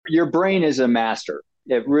your brain is a master.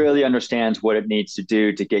 It really understands what it needs to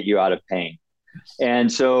do to get you out of pain.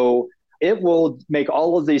 And so it will make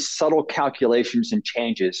all of these subtle calculations and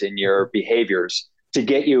changes in your behaviors to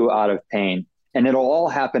get you out of pain. And it'll all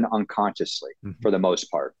happen unconsciously for the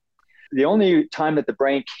most part. The only time that the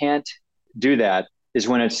brain can't do that is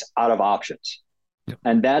when it's out of options. Yep.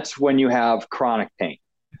 And that's when you have chronic pain.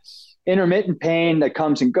 Intermittent pain that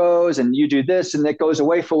comes and goes, and you do this and it goes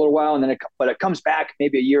away for a little while, and then but it comes back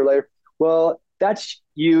maybe a year later. Well, that's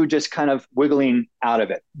you just kind of wiggling out of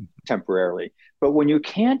it temporarily. But when you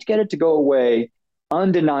can't get it to go away,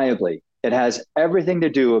 undeniably, it has everything to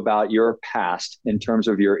do about your past in terms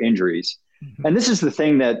of your injuries. And this is the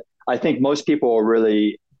thing that I think most people are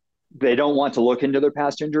really, they don't want to look into their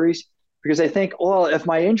past injuries because they think, well, if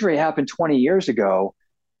my injury happened 20 years ago,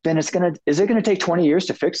 then is it going to take 20 years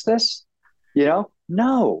to fix this?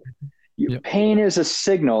 No. Yep. Pain is a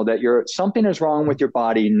signal that something is wrong with your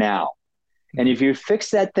body now. And if you fix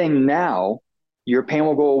that thing now, your pain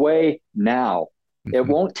will go away now. It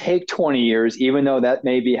won't take 20 years, even though that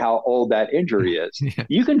may be how old that injury is. Yeah.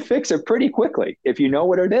 You can fix it pretty quickly if you know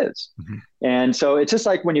what it is. And so it's just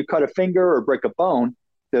like when you cut a finger or break a bone,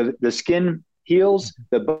 the skin heals,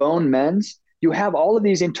 the bone mends. You have all of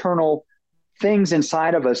these internal things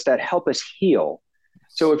inside of us that help us heal.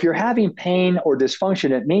 So if you're having pain or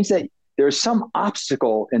dysfunction, it means that there's some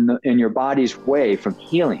obstacle in your body's way from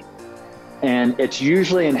healing. And it's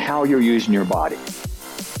usually in how you're using your body.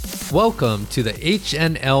 Welcome to the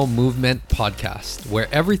HNL Movement Podcast, where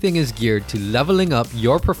everything is geared to leveling up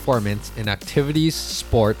your performance in activities,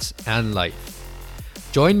 sports, and life.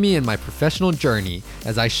 Join me in my professional journey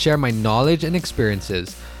as I share my knowledge and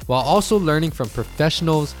experiences while also learning from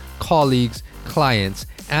professionals, colleagues, clients,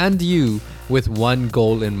 and you with one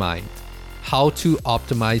goal in mind: how to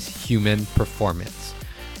optimize human performance.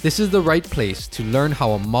 This is the right place to learn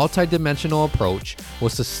how a multidimensional approach will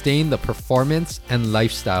sustain the performance and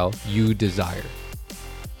lifestyle you desire.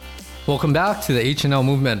 Welcome back to the HNL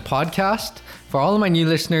Movement Podcast. For all of my new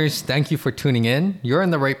listeners, thank you for tuning in. You're in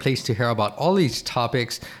the right place to hear about all these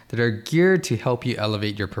topics that are geared to help you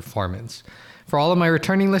elevate your performance. For all of my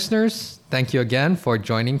returning listeners, thank you again for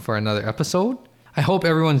joining for another episode. I hope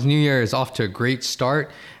everyone's new year is off to a great start.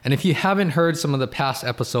 And if you haven't heard some of the past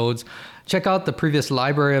episodes, check out the previous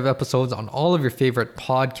library of episodes on all of your favorite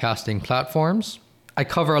podcasting platforms. I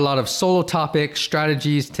cover a lot of solo topics,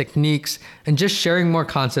 strategies, techniques, and just sharing more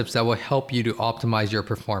concepts that will help you to optimize your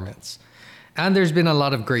performance. And there's been a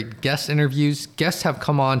lot of great guest interviews. Guests have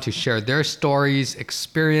come on to share their stories,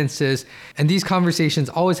 experiences, and these conversations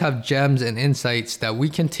always have gems and insights that we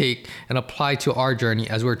can take and apply to our journey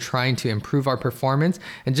as we're trying to improve our performance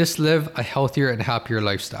and just live a healthier and happier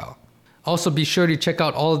lifestyle. Also, be sure to check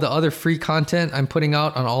out all of the other free content I'm putting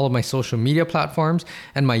out on all of my social media platforms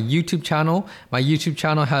and my YouTube channel. My YouTube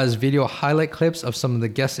channel has video highlight clips of some of the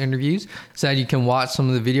guest interviews so that you can watch some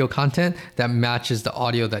of the video content that matches the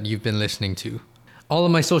audio that you've been listening to. All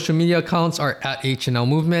of my social media accounts are at HNL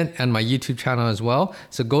Movement and my YouTube channel as well.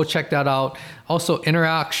 So go check that out. Also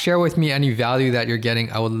interact, share with me any value that you're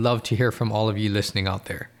getting. I would love to hear from all of you listening out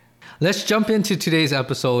there. Let's jump into today's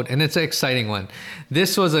episode, and it's an exciting one.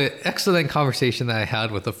 This was an excellent conversation that I had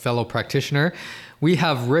with a fellow practitioner. We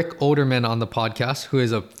have Rick Oderman on the podcast, who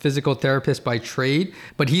is a physical therapist by trade,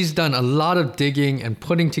 but he's done a lot of digging and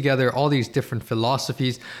putting together all these different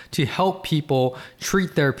philosophies to help people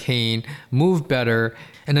treat their pain, move better,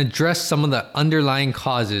 and address some of the underlying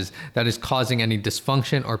causes that is causing any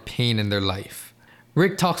dysfunction or pain in their life.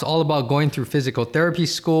 Rick talks all about going through physical therapy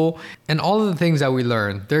school and all of the things that we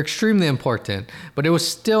learned. They're extremely important, but it was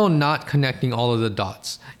still not connecting all of the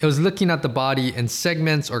dots. It was looking at the body in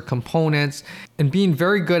segments or components and being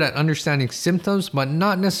very good at understanding symptoms, but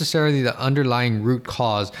not necessarily the underlying root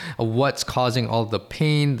cause of what's causing all the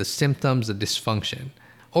pain, the symptoms, the dysfunction.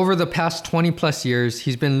 Over the past 20 plus years,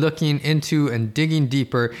 he's been looking into and digging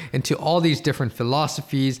deeper into all these different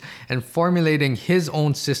philosophies and formulating his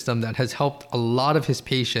own system that has helped a lot of his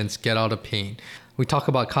patients get out of pain. We talk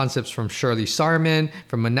about concepts from Shirley Sahrmann,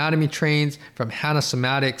 from Anatomy Trains, from Hannah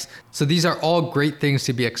Somatics. So these are all great things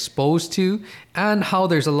to be exposed to, and how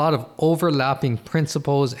there's a lot of overlapping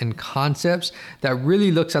principles and concepts that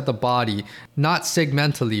really looks at the body, not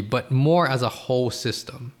segmentally, but more as a whole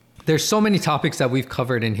system. There's so many topics that we've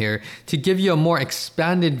covered in here to give you a more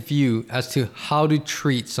expanded view as to how to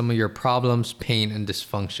treat some of your problems, pain, and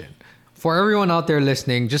dysfunction. For everyone out there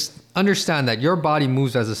listening, just understand that your body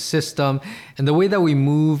moves as a system, and the way that we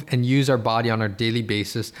move and use our body on our daily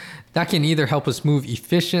basis, that can either help us move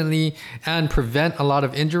efficiently and prevent a lot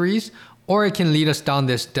of injuries, or it can lead us down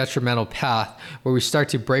this detrimental path where we start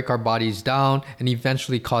to break our bodies down and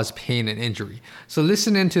eventually cause pain and injury. So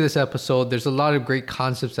listen into this episode. There's a lot of great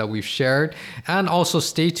concepts that we've shared, and also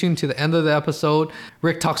stay tuned to the end of the episode.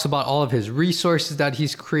 Rick talks about all of his resources that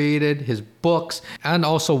he's created, his books, and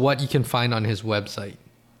also what you can find on his website.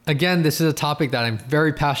 Again, this is a topic that I'm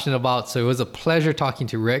very passionate about, so it was a pleasure talking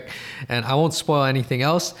to Rick, and I won't spoil anything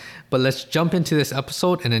else, but let's jump into this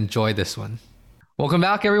episode and enjoy this one. Welcome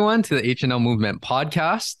back, everyone, to the H&L Movement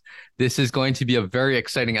podcast. This is going to be a very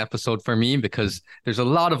exciting episode for me because there's a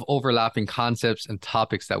lot of overlapping concepts and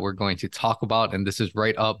topics that we're going to talk about, and this is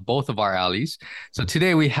right up both of our alleys. So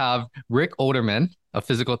today we have Rick Oderman, a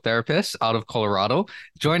physical therapist out of Colorado,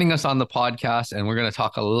 joining us on the podcast, and we're going to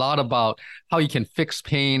talk a lot about how you can fix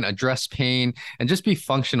pain, address pain, and just be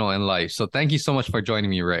functional in life. So thank you so much for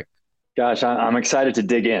joining me, Rick. Gosh, I'm excited to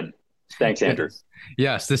dig in. Thanks, Andrew.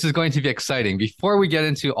 Yes, this is going to be exciting. Before we get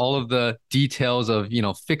into all of the details of,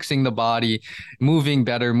 fixing the body, moving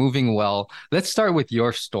better, moving well, let's start with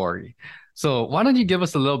your story. So why don't you give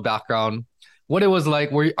us a little background, what it was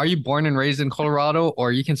like? Are you born and raised in Colorado?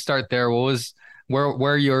 Or you can start there. Where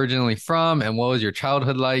are you originally from, and what was your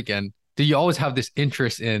childhood like? And do you always have this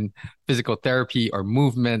interest in physical therapy or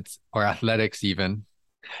movement or athletics even?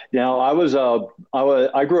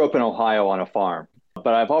 I grew up in Ohio on a farm,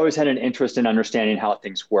 but I've always had an interest in understanding how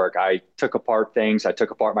things work. I took apart things. I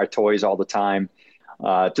took apart my toys all the time,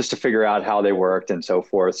 just to figure out how they worked and so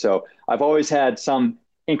forth. So I've always had some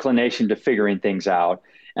inclination to figuring things out.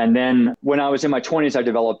 And then when I was in my 20s, I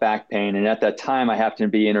developed back pain. And at that time, I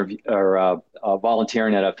happened to be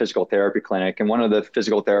volunteering at a physical therapy clinic. And one of the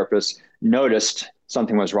physical therapists noticed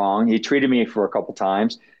something was wrong. He treated me for a couple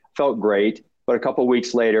times, felt great. But a couple of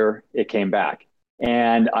weeks later, it came back.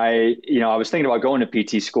 And I was thinking about going to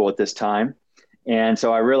PT school at this time. And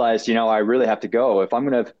so I realized, I really have to go. If I'm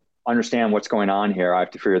going to understand what's going on here, I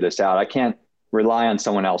have to figure this out. I can't rely on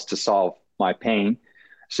someone else to solve my pain.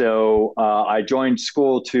 So I joined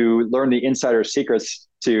school to learn the insider secrets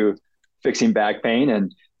to fixing back pain.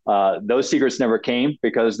 And those secrets never came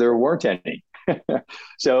because there weren't any.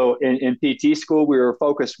 So in PT school, we were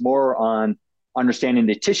focused more on understanding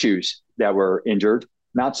the tissues that were injured,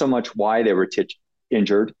 not so much why they were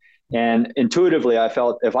injured. And intuitively, I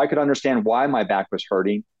felt if I could understand why my back was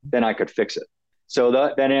hurting, then I could fix it. So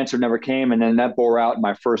that answer never came. And then that bore out in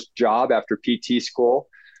my first job after PT school.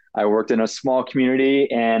 I worked in a small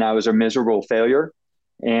community and I was a miserable failure.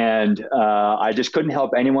 And I just couldn't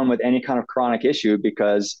help anyone with any kind of chronic issue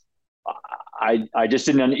because I just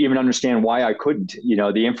didn't even understand why I couldn't.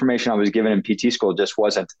 The information I was given in PT school just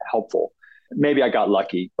wasn't helpful. Maybe I got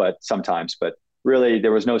lucky, but really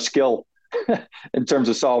there was no skill in terms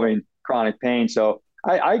of solving chronic pain. So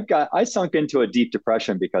I sunk into a deep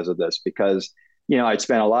depression because of this, because, I'd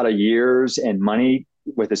spent a lot of years and money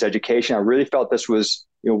with this education. I really felt this was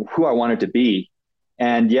who I wanted to be.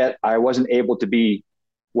 And yet I wasn't able to be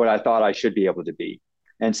what I thought I should be able to be.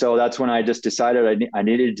 And so that's when I just decided I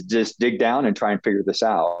needed to just dig down and try and figure this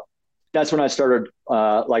out. That's when I started,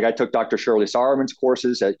 I took Dr. Shirley Sahrman's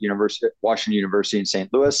courses at Washington University in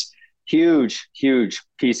St. Louis. Huge, huge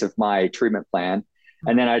piece of my treatment plan.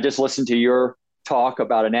 And then I just listened to your talk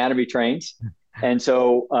about anatomy trains. And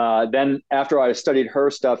so then after I studied her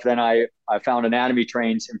stuff, then I found anatomy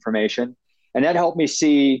trains information. And that helped me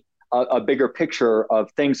see a bigger picture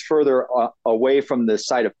of things further away from the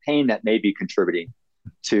site of pain that may be contributing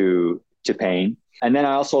to pain. And then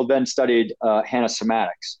I also then studied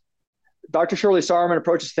anasomatics. Dr. Shirley Sahrman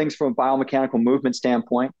approaches things from a biomechanical movement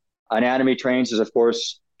standpoint. Anatomy trains is, of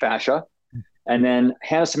course, fascia. And then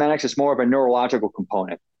anasomatics is more of a neurological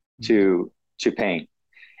component to pain.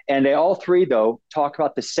 And they all three, though, talk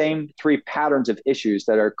about the same three patterns of issues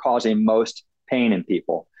that are causing most pain in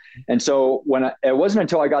people. And so it wasn't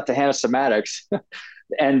until I got to anasomatics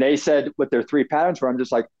and they said what their three patterns were, I'm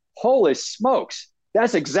just like, holy smokes,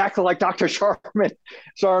 that's exactly like Dr. Sahrman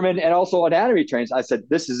and also anatomy trains. I said,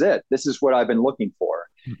 this is it. This is what I've been looking for.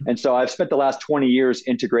 Mm-hmm. And so I've spent the last 20 years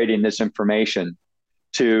integrating this information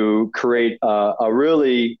to create a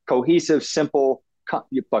really cohesive, simple,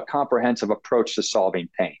 but comprehensive approach to solving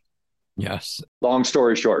pain. Yes. Long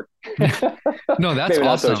story short. No, that's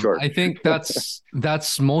awesome. So I think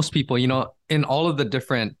that's most people, in all of the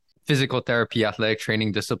different physical therapy, athletic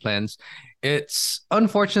training disciplines, it's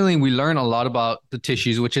unfortunately, we learn a lot about the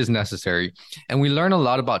tissues, which is necessary. And we learn a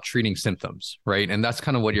lot about treating symptoms, right? And that's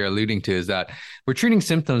kind of what you're alluding to, is that we're treating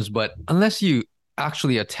symptoms, but unless you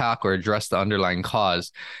actually attack or address the underlying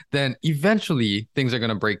cause, then eventually things are going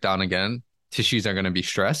to break down again. Tissues are going to be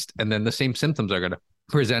stressed, and then the same symptoms are going to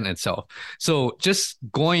present itself. So just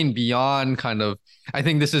going beyond kind of, I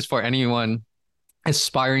think this is for anyone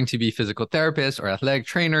aspiring to be physical therapists or athletic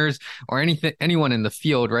trainers or anyone in the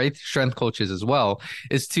field, right? Strength coaches as well,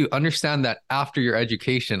 is to understand that after your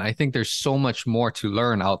education, I think there's so much more to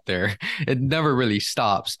learn out there. It never really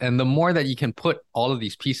stops. And the more that you can put all of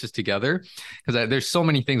these pieces together, because there's so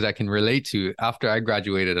many things I can relate to after I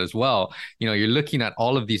graduated as well. You're looking at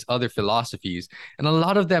all of these other philosophies, and a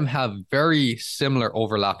lot of them have very similar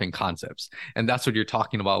overlapping concepts. And that's what you're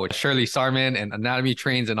talking about with Shirley Sarman and anatomy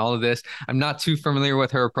trains and all of this. I'm not too familiar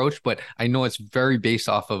with her approach, but I know it's very based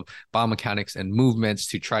off of biomechanics and movements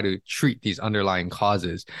to try to treat these underlying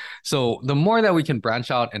causes. So the more that we can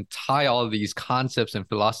branch out and tie all of these concepts and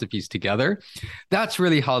philosophies together, that's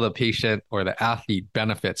really how the patient or the athlete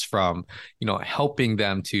benefits from, helping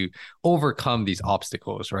them to overcome these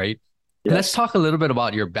obstacles, right? Yes. Let's talk a little bit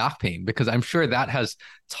about your back pain, because I'm sure that has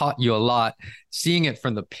taught you a lot. Seeing it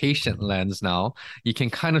from the patient lens now, you can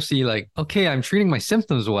kind of see like, okay, I'm treating my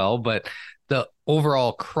symptoms well, but the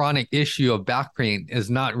overall chronic issue of back pain is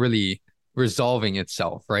not really resolving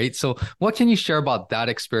itself, right? So what can you share about that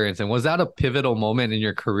experience? And was that a pivotal moment in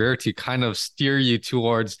your career to kind of steer you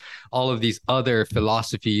towards all of these other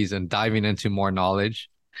philosophies and diving into more knowledge?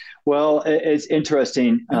 Well, it's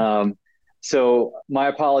interesting. So my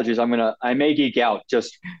apologies. I may geek out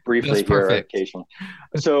just briefly here occasionally.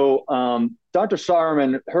 So Dr.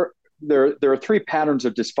 Sarman, there are three patterns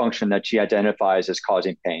of dysfunction that she identifies as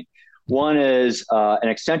causing pain. One is an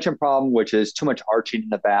extension problem, which is too much arching in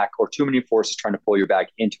the back or too many forces trying to pull your back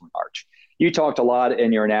into an arch. You talked a lot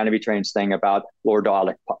in your anatomy trains thing about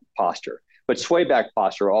lordotic posture, but sway back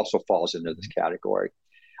posture also falls into this category.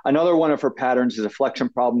 Another one of her patterns is a flexion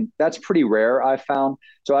problem. That's pretty rare, I've found.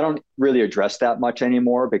 So I don't really address that much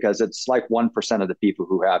anymore because it's like 1% of the people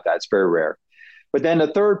who have that. It's very rare. But then the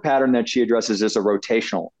third pattern that she addresses is a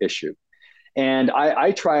rotational issue. And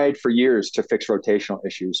I tried for years to fix rotational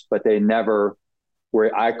issues, but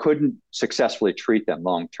I couldn't successfully treat them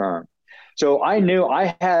long term. So I knew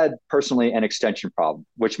I had personally an extension problem,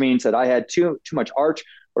 which means that I had too much arch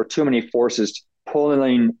or too many forces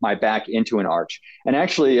pulling my back into an arch. And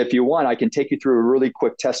actually, if you want, I can take you through a really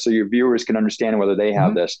quick test so your viewers can understand whether they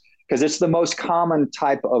have this, because it's the most common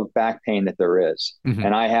type of back pain that there is.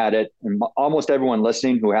 And I had it, and almost everyone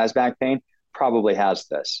listening who has back pain probably has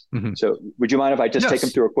this. So would you mind if I just take them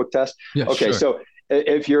through a quick test? Yeah, okay, sure. So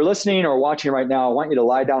if you're listening or watching right now, I want you to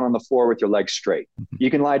lie down on the floor with your legs straight. You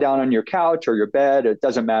can lie down on your couch or your bed, it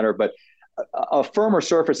doesn't matter, but a firmer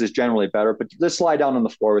surface is generally better, but just lie down on the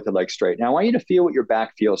floor with the legs straight. Now I want you to feel what your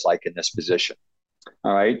back feels like in this position.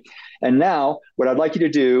 All right. And now what I'd like you to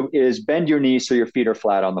do is bend your knees so your feet are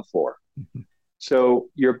flat on the floor. So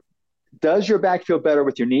does your back feel better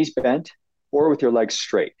with your knees bent or with your legs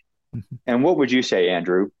straight? And what would you say,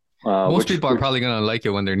 Andrew? Most people are probably going to like it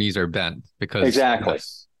when their knees are bent because exactly.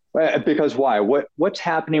 Yes. Because why? What's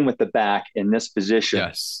happening with the back in this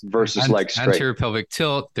position versus legs straight? Anterior pelvic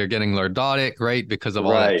tilt. They're getting lordotic, right? Because of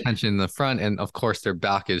all that tension in the front. And of course, their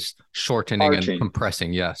back is shortening and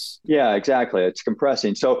compressing. Yes. Yeah, exactly. It's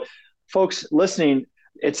compressing. So folks listening,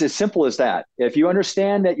 it's as simple as that. If you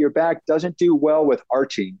understand that your back doesn't do well with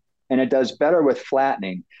arching and it does better with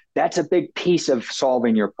flattening, that's a big piece of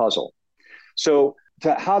solving your puzzle. So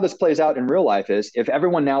how this plays out in real life is if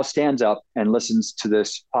everyone now stands up and listens to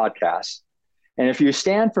this podcast, and if you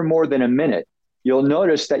stand for more than a minute, you'll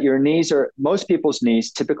notice that most people's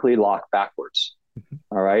knees typically lock backwards.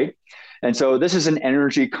 All right. And so this is an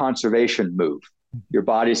energy conservation move. Your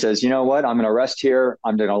body says, you know what, I'm going to rest here.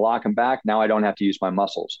 I'm going to lock them back. Now I don't have to use my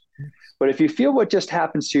muscles. But if you feel what just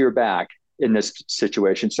happens to your back in this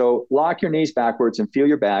situation, so lock your knees backwards and feel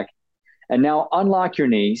your back. And now unlock your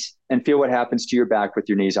knees and feel what happens to your back with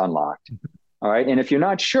your knees unlocked. All right. And if you're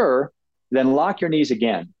not sure, then lock your knees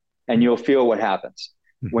again and you'll feel what happens.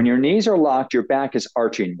 When your knees are locked, your back is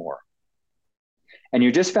arching more. And you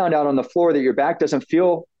just found out on the floor that your back doesn't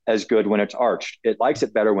feel as good when it's arched. It likes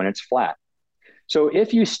it better when it's flat. So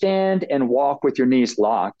if you stand and walk with your knees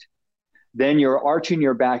locked, then you're arching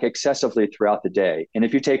your back excessively throughout the day. And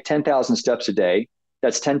if you take 10,000 steps a day,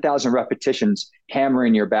 that's 10,000 repetitions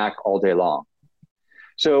hammering your back all day long.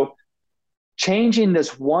 So changing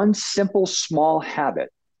this one simple, small habit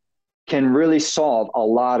can really solve a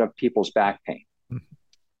lot of people's back pain.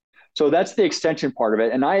 So that's the extension part of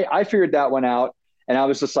it. And I figured that one out and I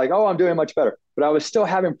was just like, oh, I'm doing much better. But I was still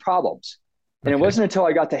having problems. And it wasn't until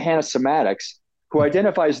I got to Hannah Somatics, who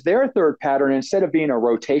identifies their third pattern, instead of being a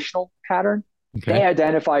rotational pattern, they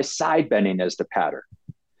identify side bending as the pattern.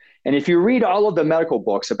 And if you read all of the medical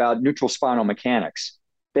books about neutral spinal mechanics,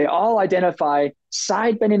 they all identify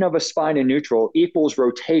side bending of a spine in neutral equals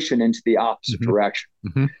rotation into the opposite direction.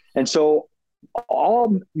 And so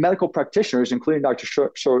all medical practitioners, including Dr.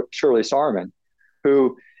 Shirley Sahrmann,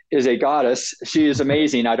 who is a goddess, she is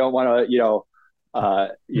amazing. I don't want to,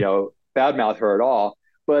 badmouth her at all,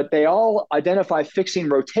 but they all identify fixing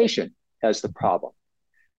rotation as the problem.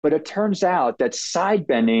 But it turns out that side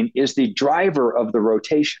bending is the driver of the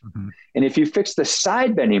rotation. And if you fix the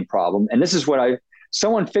side bending problem, and this is what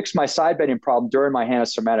someone fixed my side bending problem during my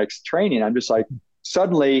Hanosomatics training. I'm just like,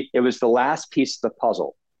 suddenly it was the last piece of the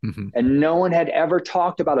puzzle. And no one had ever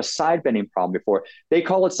talked about a side bending problem before. They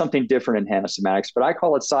call it something different in Hanosomatics, but I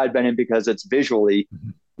call it side bending because it's visually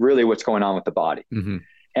really what's going on with the body.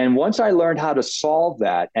 And once I learned how to solve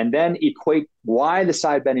that and then equate why the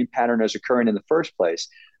side bending pattern is occurring in the first place,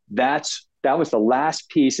 that was the last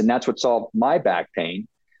piece, and that's what solved my back pain.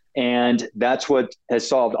 And that's what has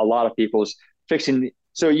solved a lot of people's fixing.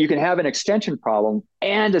 So you can have an extension problem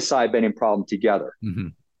and a side bending problem together,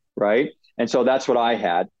 right? And so that's what I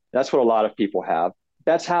had. That's what a lot of people have.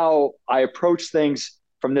 That's how I approach things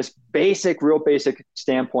from this real basic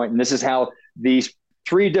standpoint. And this is how these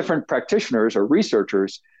 3 different practitioners or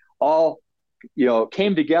researchers all,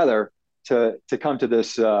 came together to come to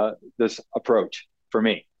this approach for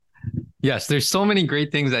me. Yes, there's so many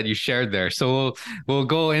great things that you shared there. So we'll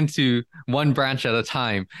go into one branch at a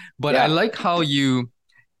time. But I like how you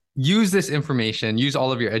use this information, use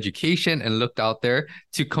all of your education and looked out there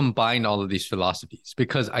to combine all of these philosophies,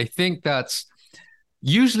 because I think that's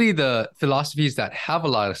usually the philosophies that have a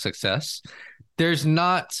lot of success. There's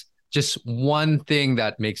not just one thing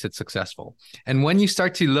that makes it successful. And when you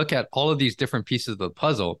start to look at all of these different pieces of the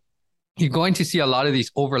puzzle, you're going to see a lot of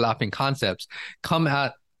these overlapping concepts come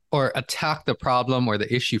at or attack the problem or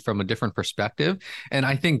the issue from a different perspective. And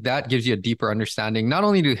I think that gives you a deeper understanding, not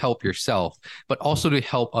only to help yourself, but also to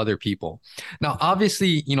help other people. Now,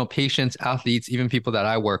 obviously, patients, athletes, even people that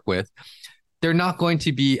I work with, they're not going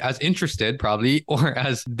to be as interested probably, or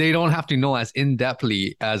as they don't have to know as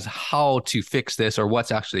in-depthly as how to fix this or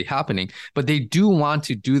what's actually happening, but they do want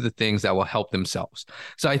to do the things that will help themselves.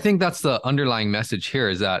 So I think that's the underlying message here,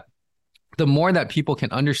 is that the more that people can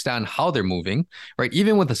understand how they're moving, right?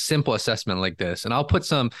 Even with a simple assessment like this, and I'll put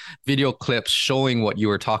some video clips showing what you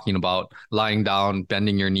were talking about, lying down,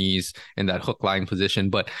 bending your knees in that hook lying position.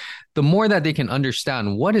 But the more that they can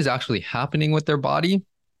understand what is actually happening with their body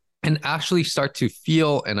and actually start to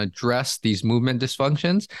feel and address these movement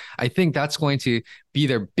dysfunctions, I think that's going to be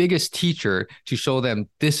their biggest teacher to show them,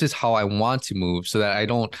 this is how I want to move so that I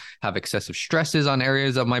don't have excessive stresses on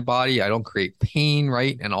areas of my body. I don't create pain,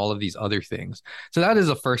 right? And all of these other things. So that is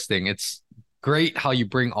the first thing. It's great how you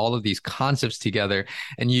bring all of these concepts together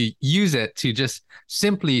and you use it to just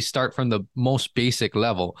simply start from the most basic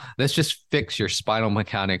level. Let's just fix your spinal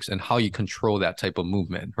mechanics and how you control that type of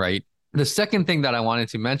movement, right? The second thing that I wanted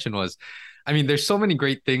to mention was, there's so many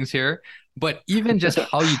great things here, but even just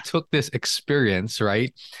how you took this experience,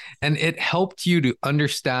 right? And it helped you to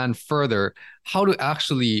understand further how to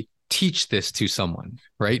actually teach this to someone,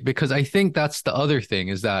 right? Because I think that's the other thing,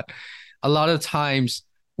 is that a lot of times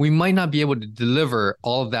we might not be able to deliver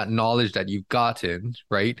all of that knowledge that you've gotten,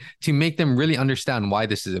 right, to make them really understand why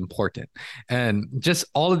this is important. And just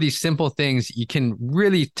all of these simple things, you can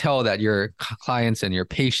really tell that your clients and your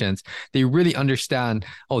patients, they really understand,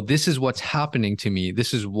 oh, this is what's happening to me.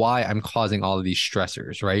 This is why I'm causing all of these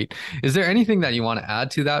stressors, right? Is there anything that you want to add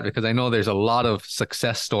to that? Because I know there's a lot of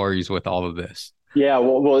success stories with all of this. Yeah,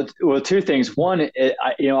 well, 2 things. One,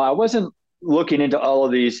 I wasn't looking into all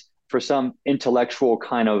of these for some intellectual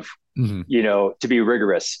kind of, to be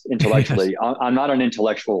rigorous intellectually. Yes. I'm not an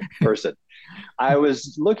intellectual person. I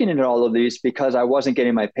was looking into all of these because I wasn't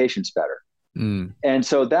getting my patients better. And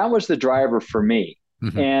so that was the driver for me.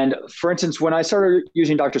 And for instance, when I started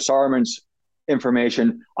using Dr. Sahrmann's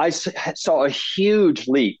information, I saw a huge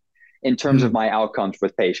leap in terms of my outcomes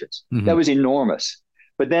with patients. That was enormous.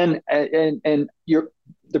 But then,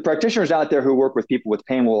 the practitioners out there who work with people with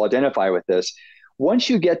pain will identify with this.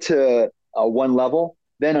 Once you get to one level,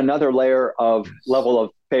 then another level of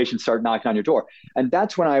patients start knocking on your door. And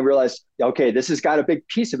that's when I realized, okay, this has got a big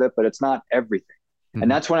piece of it, but it's not everything.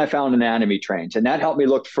 And that's when I found anatomy trains. And that helped me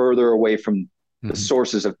look further away from the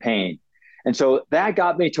sources of pain. And so that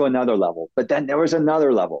got me to another level. But then there was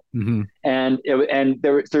another level. And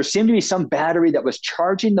there seemed to be some battery that was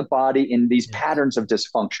charging the body in these patterns of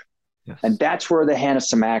dysfunction. And that's where the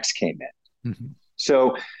Hanosomatics came in.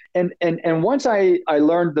 So, and once I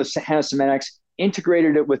learned the Hanosomatics,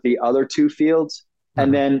 integrated it with the other 2 fields.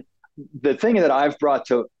 And then the thing that I've brought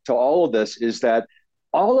to all of this is that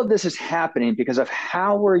all of this is happening because of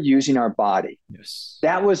how we're using our body. Yes.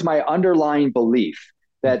 That was my underlying belief,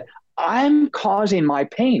 that I'm causing my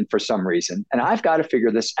pain for some reason, and I've got to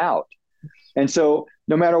figure this out. And so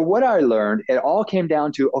no matter what I learned, it all came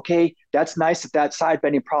down to, okay, that's nice that that side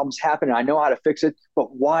bending problem's happening. I know how to fix it,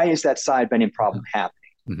 but why is that side bending problem happening?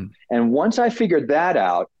 Mm-hmm. And once I figured that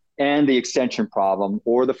out, and the extension problem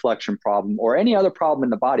or the flexion problem or any other problem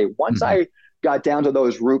in the body, once I got down to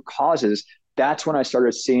those root causes, that's when I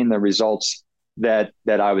started seeing the results that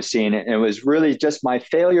I was seeing. And it was really just my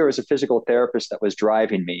failure as a physical therapist that was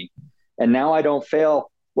driving me. And now I don't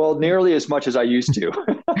fail, well, nearly as much as I used to.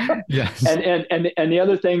 Yes. And the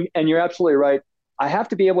other thing, and you're absolutely right, I have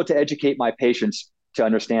to be able to educate my patients to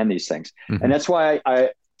understand these things. Mm-hmm. And that's why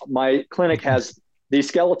my clinic has these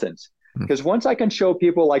skeletons. Because once I can show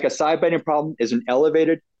people, like, a side bending problem is an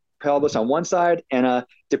elevated pelvis on one side and a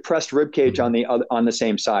depressed rib cage on the other, on the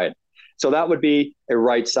same side. So that would be a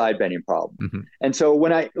right side bending problem. Mm-hmm. And so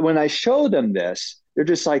when I show them this, they're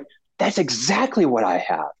just like, that's exactly what I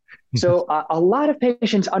have. So a lot of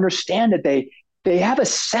patients understand that they have a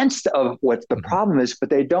sense of what the problem is, but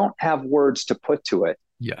they don't have words to put to it.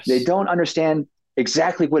 Yes. They don't understand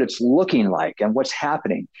exactly what it's looking like and what's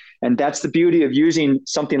happening. And that's the beauty of using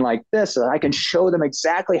something like this, that I can show them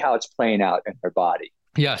exactly how it's playing out in their body.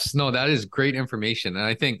 Yes, no, that is great information. And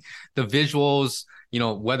I think the visuals,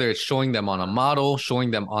 whether it's showing them on a model,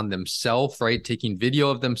 showing them on themselves, right, taking video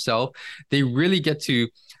of themselves, they really get to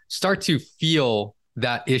start to feel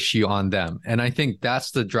that issue on them. And I think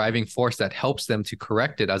that's the driving force that helps them to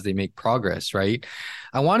correct it as they make progress, right?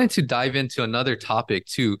 I wanted to dive into another topic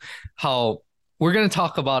too, how we're going to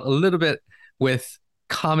talk about a little bit with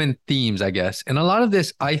common themes, I guess. And a lot of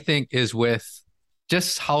this, I think, is with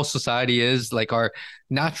just how society is, like our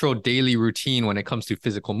natural daily routine when it comes to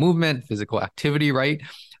physical movement, physical activity, right?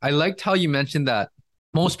 I liked how you mentioned that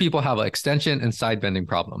most people have an extension and side bending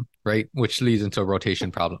problem, right? Which leads into a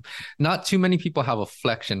rotation problem. Not too many people have a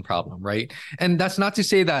flexion problem, right? And that's not to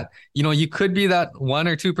say that, you could be that 1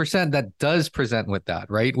 or 2% that does present with that,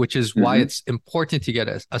 right? Which is why it's important to get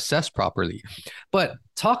assessed properly. But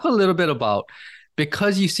talk a little bit about,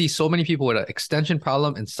 because you see so many people with an extension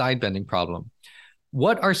problem and side bending problem,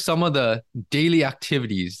 what are some of the daily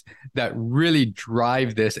activities that really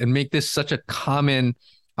drive this and make this such a common,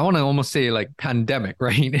 I want to almost say, like, pandemic,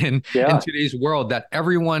 right? In today's world, that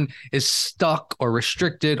everyone is stuck or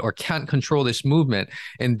restricted or can't control this movement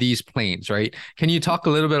in these planes, right? Can you talk a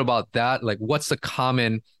little bit about that? Like, what's the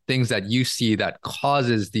common things that you see that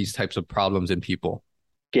causes these types of problems in people?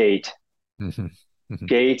 Gait.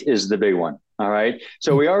 Gait is the big one. All right.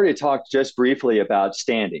 So we already talked just briefly about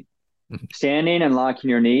standing. Standing and locking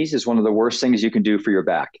your knees is one of the worst things you can do for your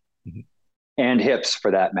back and hips,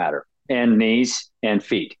 for that matter, and knees and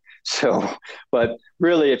feet. So, but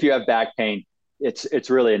really, if you have back pain, it's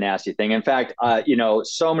really a nasty thing. In fact,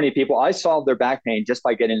 so many people, I solved their back pain just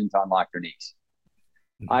by getting them to unlock their knees.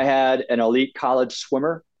 I had an elite college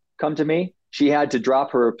swimmer come to me. She had to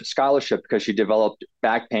drop her scholarship because she developed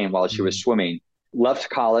back pain while she was swimming. Left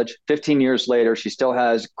college. 15 years later, she still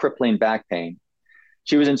has crippling back pain.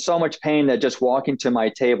 She was in so much pain that just walking to my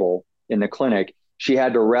table in the clinic, she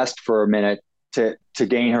had to rest for a minute to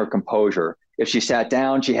gain her composure. If she sat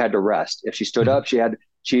down, she had to rest. If she stood up,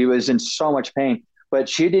 she was in so much pain. But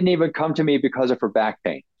she didn't even come to me because of her back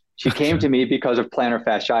pain. She came to me because of plantar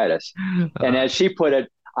fasciitis. And as she put it,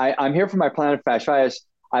 I'm here for my plantar fasciitis.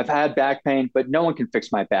 I've had back pain, but no one can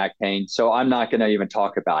fix my back pain, so I'm not going to even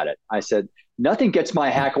talk about it. I said, nothing gets my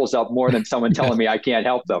hackles up more than someone telling me I can't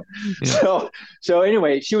help them. Yeah. So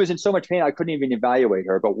anyway, she was in so much pain, I couldn't even evaluate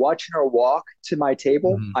her. But watching her walk to my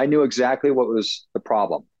table, I knew exactly what was the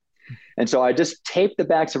problem. And so I just taped the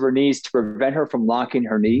backs of her knees to prevent her from locking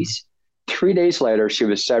her knees. 3 days later, she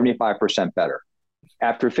was 75% better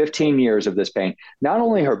after 15 years of this pain. Not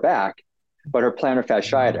only her back, but her plantar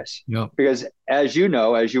fasciitis. Because as you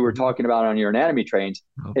know, as you were talking about on your anatomy trains,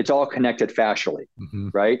 it's all connected fascially,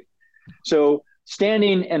 right? So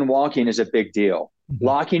standing and walking is a big deal.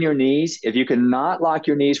 Locking your knees, if you cannot lock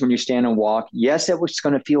your knees when you stand and walk, yes, it was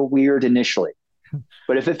going to feel weird initially.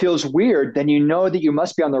 But if it feels weird, then you know that you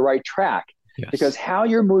must be on the right track. Because how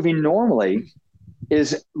you're moving normally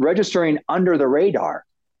is registering under the radar.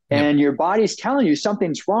 And your body's telling you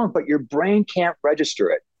something's wrong, but your brain can't register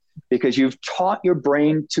it because you've taught your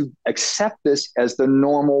brain to accept this as the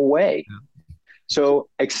normal way. So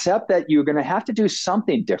accept that you're going to have to do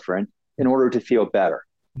something different in order to feel better.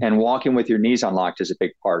 And walking with your knees unlocked is a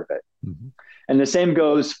big part of it. And the same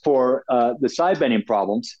goes for the side bending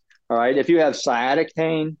problems. All right. If you have sciatic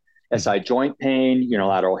pain, SI joint pain,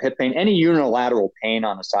 unilateral hip pain, any unilateral pain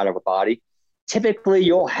on the side of a body, typically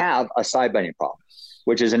you'll have a side bending problem,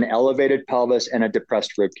 which is an elevated pelvis and a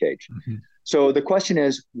depressed rib cage. Mm-hmm. So the question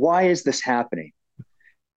is, why is this happening?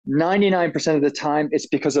 99% of the time, it's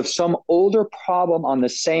because of some older problem on the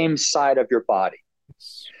same side of your body.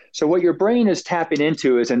 So what your brain is tapping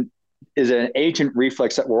into is an ancient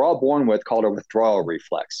reflex that we're all born with called a withdrawal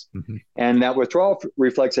reflex. Mm-hmm. And that withdrawal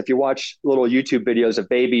reflex, if you watch little YouTube videos of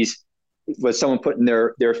babies with someone putting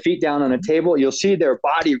their feet down on a table, you'll see their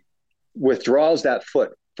body withdraws that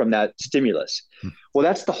foot from that stimulus. Mm-hmm. Well,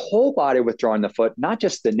 that's the whole body withdrawing the foot, not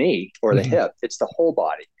just the knee or the mm-hmm. hip. It's the whole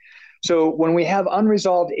body. So when we have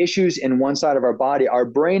unresolved issues in one side of our body, our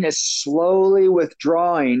brain is slowly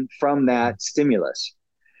withdrawing from that stimulus,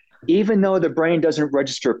 even though the brain doesn't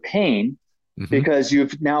register pain mm-hmm. because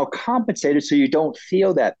you've now compensated so you don't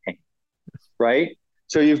feel that pain, right?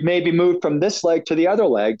 So you've maybe moved from this leg to the other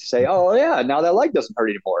leg to say, oh yeah, now that leg doesn't hurt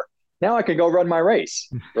anymore. Now I can go run my race,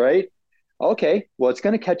 right? Okay, well, it's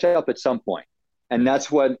going to catch up at some point. And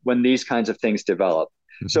that's when these kinds of things develop.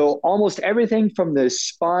 So almost everything from the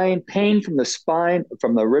spine, pain from the spine,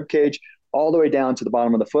 from the rib cage, all the way down to the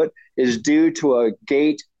bottom of the foot is due to a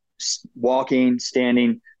gait, walking,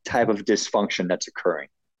 standing type of dysfunction that's occurring.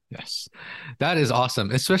 Yes, that is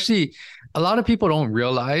awesome. Especially a lot of people don't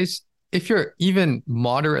realize if you're even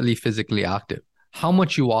moderately physically active, how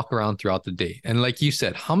much you walk around throughout the day. And like you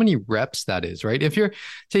said, how many reps that is, right? If you're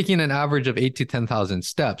taking an average of 8 to 10,000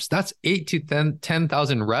 steps, that's 8 to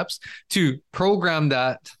 10,000 reps to program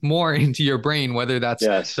that more into your brain, whether that's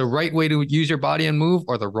yes. the right way to use your body and move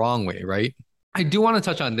or the wrong way, right? I do want to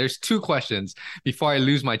touch on, there's 2 questions before I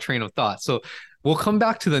lose my train of thought. So we'll come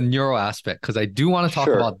back to the neuro aspect because I do want to talk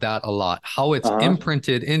sure. about that a lot, how it's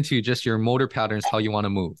imprinted into just your motor patterns, how you want to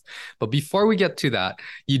move. But before we get to that,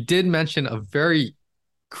 you did mention a very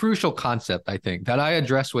crucial concept, I think, that I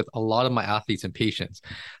address with a lot of my athletes and patients,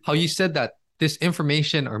 how you said that this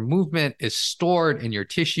information or movement is stored in your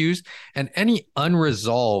tissues and any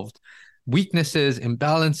unresolved weaknesses,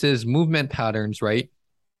 imbalances, movement patterns, right?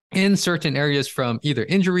 In certain areas from either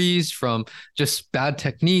injuries, from just bad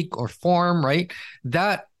technique or form, right?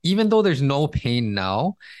 That even though there's no pain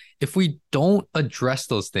now, if we don't address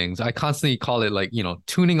those things, I constantly call it like,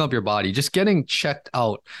 tuning up your body, just getting checked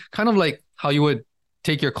out, kind of like how you would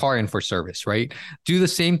take your car in for service, right? Do the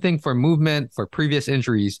same thing for movement, for previous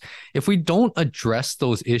injuries. If we don't address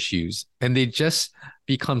those issues and they just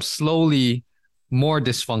become slowly more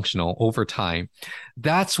dysfunctional over time,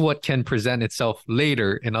 that's what can present itself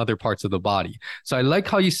later in other parts of the body. So I like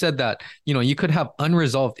how you said that, you could have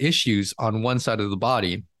unresolved issues on one side of the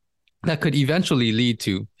body that could eventually lead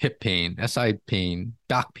to hip pain, SI pain,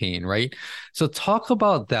 back pain, right? So talk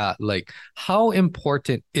about that. Like, how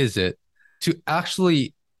important is it to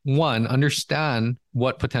actually, one, understand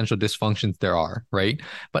what potential dysfunctions there are, right?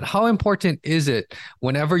 But how important is it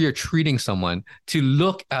whenever you're treating someone to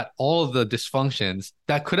look at all of the dysfunctions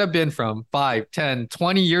that could have been from 5, 10,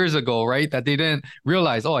 20 years ago, right? That they didn't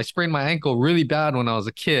realize, oh, I sprained my ankle really bad when I was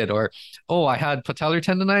a kid, or, oh, I had patellar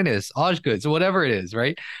tendonitis, Osgood's, whatever it is,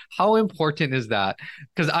 right? How important is that?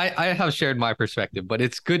 Because I have shared my perspective, but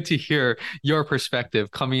it's good to hear your perspective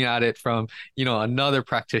coming at it from, another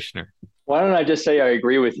practitioner. Why don't I just say I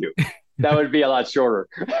agree with you? That would be a lot shorter.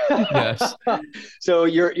 Yes. So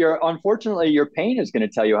you're unfortunately, your pain is going to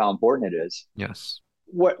tell you how important it is. Yes.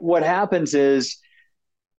 What happens is,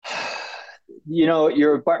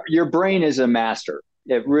 your brain is a master.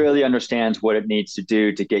 It really understands what it needs to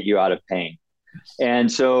do to get you out of pain. And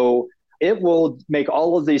so it will make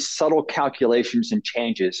all of these subtle calculations and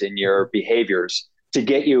changes in your behaviors to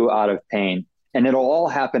get you out of pain. And it'll all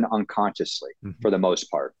happen unconsciously for the most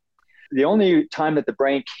part. The only time that the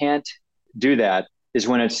brain can't do that is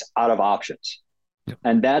when it's out of options. Yep.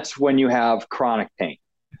 And that's when you have chronic pain.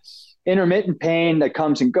 Yes. Intermittent pain that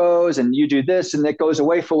comes and goes, and you do this and it goes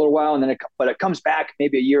away for a little while, and then it comes back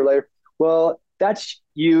maybe a year later. Well, that's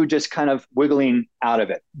you just kind of wiggling out of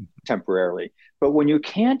it temporarily. But when you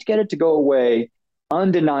can't get it to go away,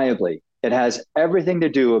 undeniably, it has everything to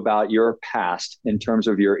do about your past in terms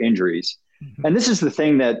of your injuries. Mm-hmm. And this is the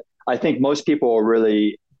thing that I think most people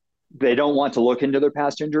they don't want to look into their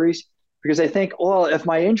past injuries because they think, well, if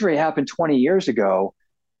my injury happened 20 years ago,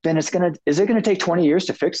 then is it going to take 20 years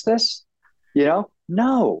to fix this?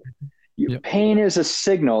 No. Yep. Pain is a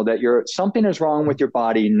signal that something is wrong with your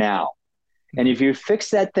body now. And if you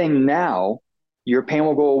fix that thing now, your pain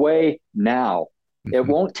will go away now. Mm-hmm. It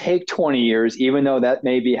won't take 20 years, even though that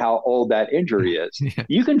may be how old that injury is. Yeah.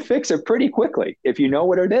 You can fix it pretty quickly if you know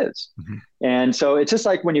what it is. Mm-hmm. And so it's just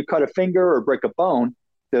like when you cut a finger or break a bone,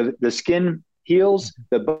 the skin heals,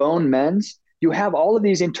 the bone mends. You have all of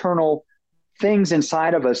these internal things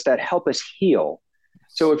inside of us that help us heal.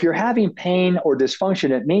 So if you're having pain or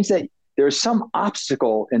dysfunction, it means that there's some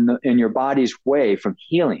obstacle in your body's way from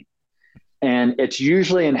healing. And it's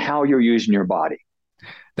usually in how you're using your body.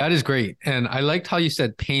 That is great. And I liked how you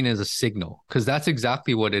said pain is a signal, because that's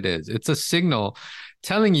exactly what it is. It's a signal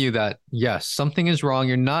telling you that, yes, something is wrong.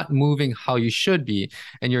 You're not moving how you should be,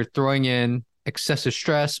 and you're throwing in excessive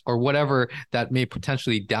stress or whatever that may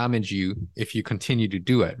potentially damage you if you continue to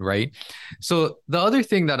do it, right? So the other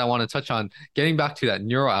thing that I want to touch on, getting back to that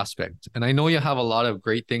neuro aspect, and I know you have a lot of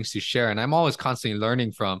great things to share, and I'm always constantly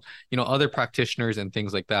learning from, other practitioners and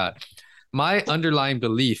things like that. My underlying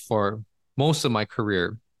belief for most of my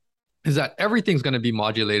career is that everything's going to be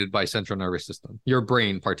modulated by central nervous system, your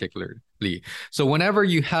brain particularly. So whenever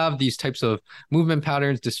you have these types of movement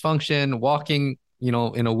patterns, dysfunction, walking, in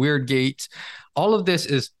a weird gait, all of this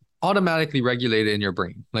is automatically regulated in your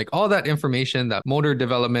brain. Like all that information, that motor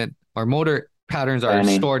development or motor patterns are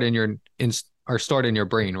stored in your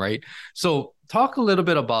brain, right? So talk a little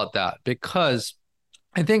bit about that, because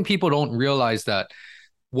I think people don't realize that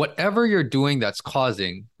whatever you're doing that's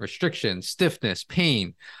causing restriction, stiffness,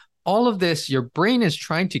 pain, all of this, your brain is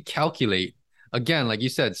trying to calculate, again, like you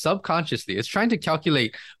said, subconsciously, it's trying to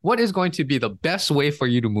calculate what is going to be the best way for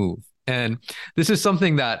you to move. And this is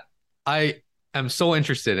something that I am so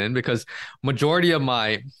interested in, because majority of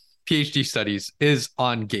my PhD studies is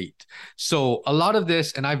on gait. So a lot of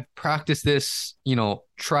this, and I've practiced this,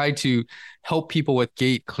 try to help people with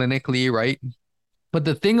gait clinically, right? But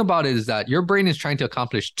the thing about it is that your brain is trying to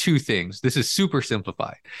accomplish two things. This is super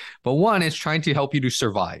simplified. But one is trying to help you to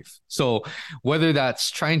survive. So whether that's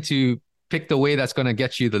trying to pick the way that's going to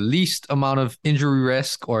get you the least amount of injury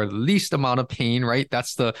risk or the least amount of pain, right?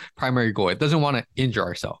 That's the primary goal. It doesn't want to injure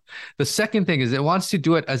ourselves. The second thing is it wants to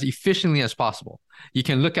do it as efficiently as possible. You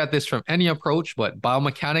can look at this from any approach, but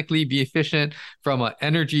biomechanically be efficient, from an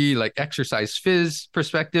energy like exercise phys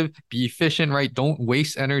perspective, be efficient, right? Don't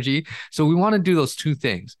waste energy. So we want to do those two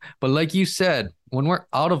things. But like you said, when we're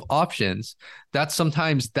out of options, that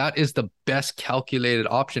is the best calculated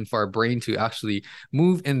option for our brain to actually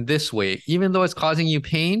move in this way. Even though it's causing you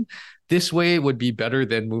pain, this way would be better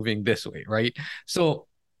than moving this way, right? So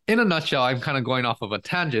in a nutshell, I'm kind of going off of a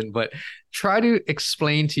tangent, but try to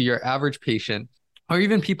explain to your average patient, or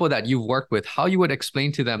even people that you've worked with, how you would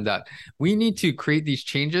explain to them that we need to create these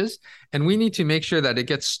changes and we need to make sure that it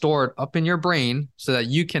gets stored up in your brain so that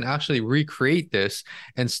you can actually recreate this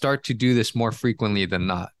and start to do this more frequently than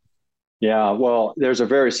not. Yeah, well, there's a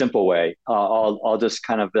very simple way. I'll just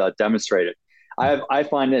kind of demonstrate it. I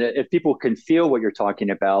find that if people can feel what you're talking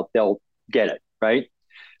about, they'll get it, right?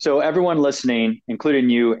 So everyone listening, including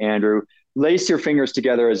you, Andrew, lace your fingers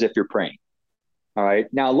together as if you're praying. All right.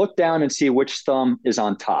 Now look down and see which thumb is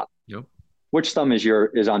on top. Yep. Which thumb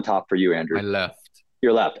is on top for you, Andrew? My left.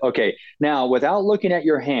 Your left. Okay. Now, without looking at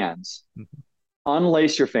your hands,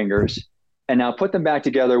 unlace your fingers and now put them back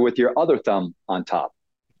together with your other thumb on top.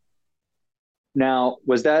 Now,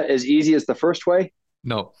 was that as easy as the first way?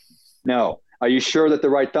 No. No. Are you sure that the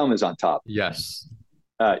right thumb is on top? Yes.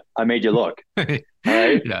 I made you look. All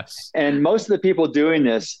right. Yes. And most of the people doing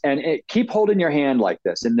this, keep holding your hand like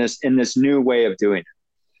this in this new way of doing it.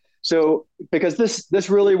 So, because this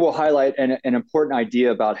really will highlight an important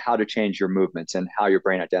idea about how to change your movements and how your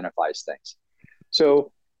brain identifies things.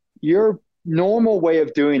 So your normal way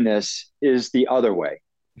of doing this is the other way.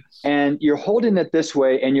 Yes. And you're holding it this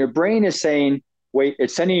way and your brain is saying, wait,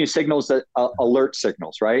 it's sending you signals that alert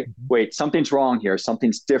signals, right? Mm-hmm. Wait, something's wrong here.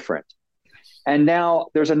 Something's different. And now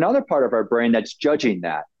there's another part of our brain that's judging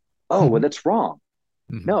that. Oh, well, that's wrong.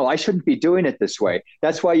 Mm-hmm. No, I shouldn't be doing it this way.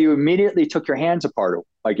 That's why you immediately took your hands apart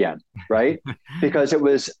again, right? Because it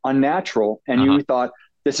was unnatural and you thought,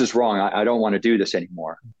 this is wrong. I don't want to do this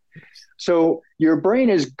anymore. So your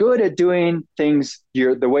brain is good at doing things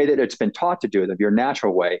the way that it's been taught to do them, your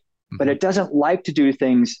natural way, but it doesn't like to do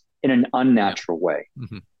things in an unnatural way.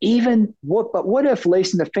 Mm-hmm. But what if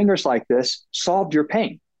lacing the fingers like this solved your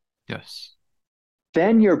pain? Yes.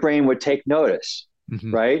 Then your brain would take notice,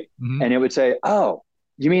 right? Mm-hmm. And it would say, oh,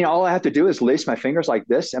 you mean all I have to do is lace my fingers like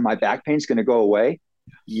this and my back pain's going to go away?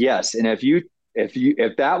 Yes. And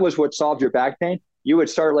if that was what solved your back pain, you would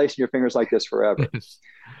start lacing your fingers like this forever.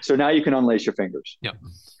 So now you can unlace your fingers. Yeah.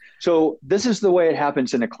 So this is the way it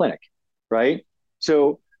happens in a clinic, right?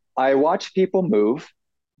 So I watch people move.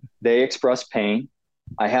 They express pain.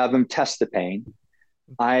 I have them test the pain.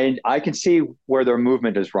 I can see where their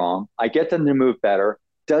movement is wrong. I get them to move better.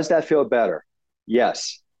 Does that feel better?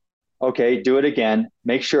 Yes. Okay, do it again.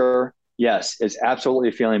 Make sure, yes, it's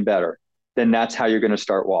absolutely feeling better. Then that's how you're going to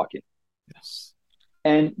start walking. Yes.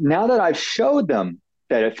 And now that I've showed them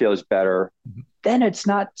that it feels better, then it's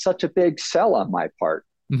not such a big sell on my part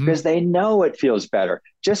because they know it feels better.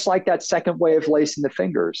 Just like that second way of lacing the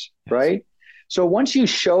fingers, right? So once you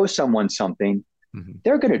show someone something,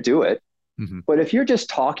 they're going to do it. But if you're just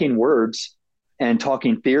talking words and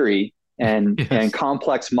talking theory and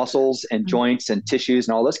complex muscles and joints and tissues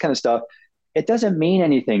and all this kind of stuff, it doesn't mean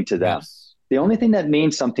anything to them. The only thing that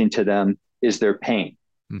means something to them is their pain.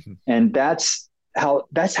 And that's how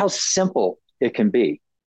simple it can be.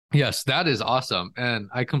 Yes, that is awesome. And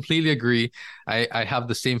I completely agree. I have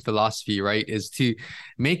the same philosophy, right? Is to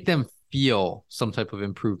make them feel some type of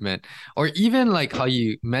improvement, or even like how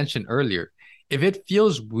you mentioned earlier, if it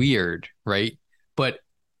feels weird, right? But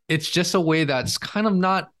it's just a way that's kind of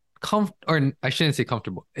not or I shouldn't say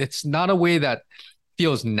comfortable. It's not a way that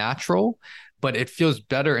feels natural, but it feels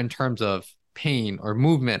better in terms of pain or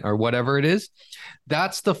movement or whatever it is.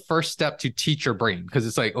 That's the first step to teach your brain, because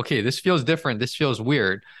it's like, okay, this feels different. This feels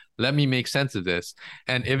weird. Let me make sense of this.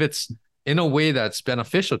 And if it's in a way that's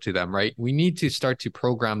beneficial to them, right? We need to start to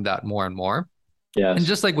program that more and more. Yes. And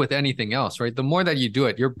just like with anything else, right? The more that you do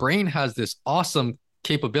it, your brain has this awesome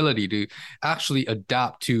capability to actually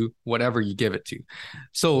adapt to whatever you give it to.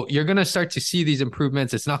 So you're going to start to see these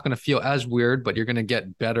improvements. It's not going to feel as weird, but you're going to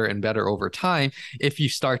get better and better over time if you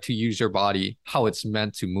start to use your body how it's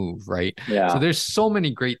meant to move, right? Yeah. So there's so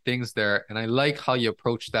many great things there. And I like how you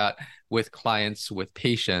approach that with clients, with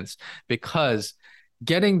patients, because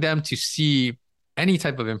getting them to see any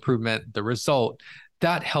type of improvement, the result,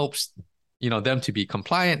 that helps them to be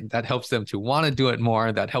compliant. That helps them to want to do it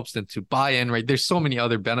more. That helps them to buy in, right? There's so many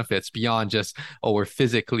other benefits beyond just, we're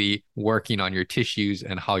physically working on your tissues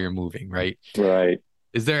and how you're moving, right? Right.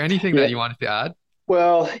 Is there anything that you wanted to add?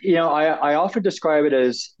 Well, I often describe it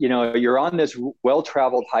as, you're on this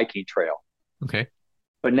well-traveled hiking trail. Okay.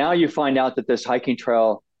 But now you find out that this hiking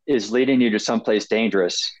trail is leading you to someplace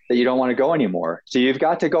dangerous that you don't want to go anymore. So you've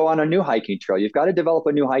got to go on a new hiking trail. You've got to develop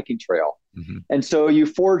a new hiking trail. And so you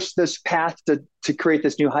forge this path to create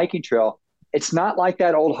this new hiking trail. It's not like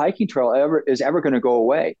that old hiking trail is ever going to go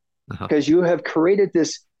away, because you have created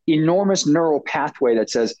this enormous neural pathway that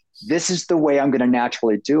says, this is the way I'm going to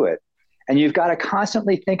naturally do it. And you've got to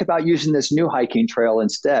constantly think about using this new hiking trail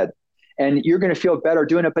instead. And you're going to feel better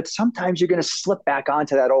doing it. But sometimes you're going to slip back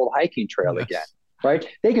onto that old hiking trail again, right?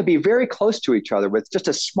 They can be very close to each other with just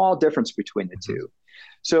a small difference between the two.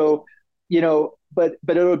 So, but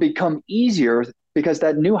it'll become easier because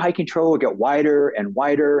that new hiking trail will get wider and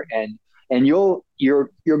wider, and you're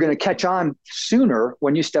going to catch on sooner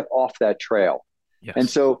when you step off that trail. Yes. And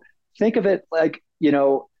so think of it like,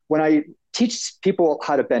 when I teach people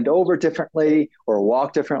how to bend over differently or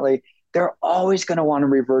walk differently, they're always going to want to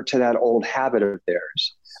revert to that old habit of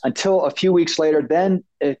theirs until a few weeks later, then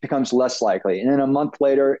it becomes less likely. And then a month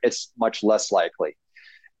later, it's much less likely.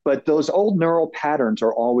 But those old neural patterns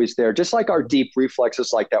are always there, just like our deep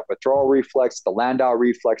reflexes, like that withdrawal reflex, the Landau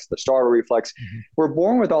reflex, the startle reflex. We're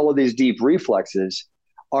born with all of these deep reflexes.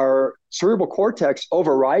 Our cerebral cortex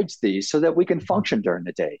overrides these so that we can function during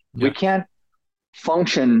the day. Yeah. We can't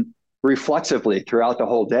function reflexively throughout the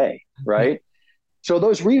whole day, right? So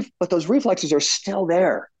those reflexes are still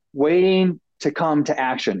there, waiting to come to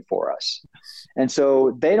action for us. And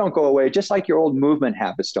so they don't go away, just like your old movement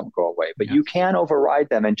habits don't go away, but you can override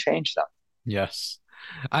them and change them. Yes.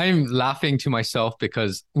 I'm laughing to myself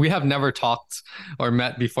because we have never talked or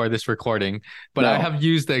met before this recording, but I have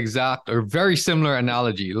used the exact or very similar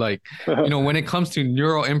analogy. Like, when it comes to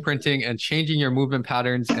neural imprinting and changing your movement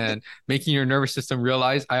patterns and making your nervous system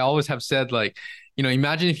realize, I always have said, like,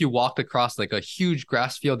 imagine if you walked across like a huge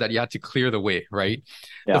grass field that you had to clear the way, right?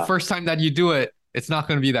 Yeah. The first time that you do it, it's not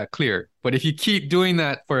going to be that clear. But if you keep doing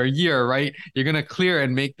that for a year, right, you're going to clear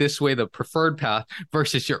and make this way the preferred path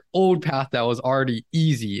versus your old path that was already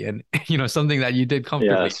easy and, something that you did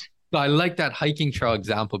comfortably. Yes. So I like that hiking trail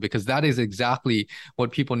example because that is exactly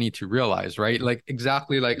what people need to realize, right? Like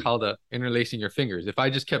exactly like how the interlacing your fingers. If I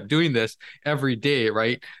just kept doing this every day,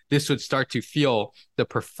 right, this would start to feel the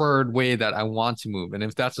preferred way that I want to move. And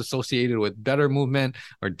if that's associated with better movement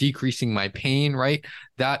or decreasing my pain, right,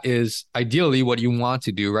 that is ideally what you want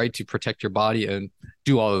to do, right, to protect your body and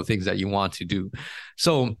do all the things that you want to do.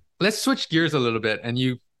 So let's switch gears a little bit. And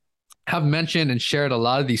you have mentioned and shared a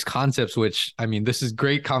lot of these concepts, which, I mean, this is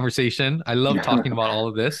great conversation. I love talking about all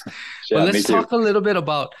of this. But let's talk a little bit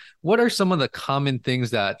about what are some of the common things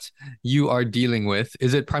that you are dealing with?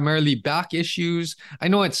 Is it primarily back issues? I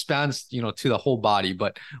know it spans, to the whole body,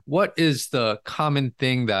 but what is the common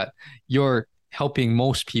thing that you're helping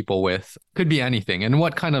most people with? Could be anything. And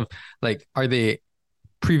what kind of, like, are they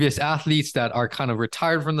previous athletes that are kind of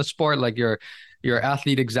retired from the sport, like you're your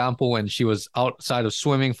athlete example when she was outside of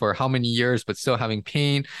swimming for how many years but still having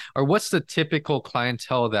pain? Or what's the typical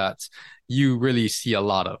clientele that you really see a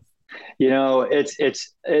lot of?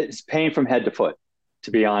 It's pain from head to foot,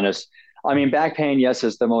 to be honest. I mean, back pain, yes,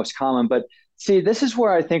 is the most common, but see, this is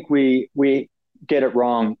where I think we get it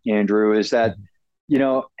wrong, Andrew, is that,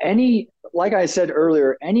 like I said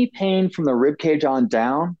earlier, any pain from the rib cage on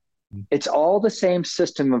down, it's all the same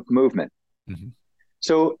system of movement. Mm-hmm.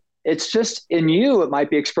 So it's just in you, it might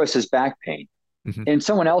be expressed as back pain. Mm-hmm. In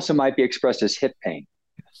someone else, it might be expressed as hip pain.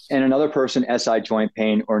 Yes. And another person, SI joint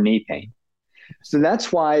pain or knee pain. So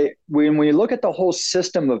that's why when we look at the whole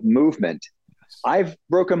system of movement, I've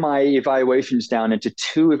broken my evaluations down into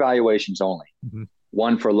 2 evaluations only. Mm-hmm.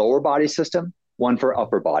 One for lower body system, one for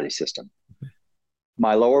upper body system. Mm-hmm.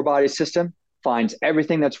 My lower body system finds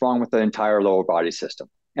everything that's wrong with the entire lower body system,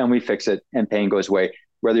 and we fix it and pain goes away,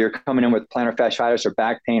 whether you're coming in with plantar fasciitis or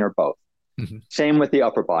back pain or both. Mm-hmm. Same with the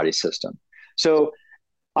upper body system. So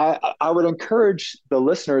I would encourage the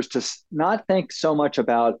listeners to not think so much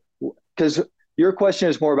about, because your question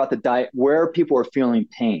is more about the diet, where people are feeling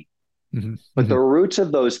pain. Mm-hmm. But the roots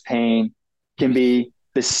of those pain can be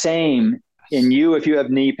the same in you if you have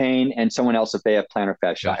knee pain and someone else if they have plantar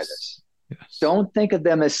fasciitis. Yes. Yes. Don't think of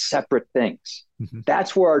them as separate things. Mm-hmm.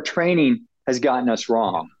 That's where our training has gotten us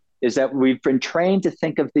wrong, is that we've been trained to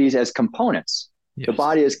think of these as components. Yes. The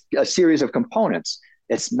body is a series of components.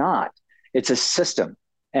 It's not. It's a system,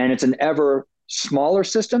 and it's an ever smaller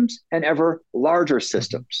systems and ever larger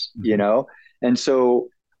systems, mm-hmm. And so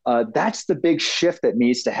that's the big shift that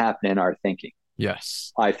needs to happen in our thinking.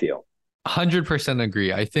 Yes. I feel 100%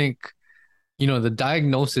 agree. I think, the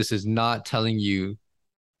diagnosis is not telling you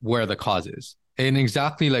where the cause is. And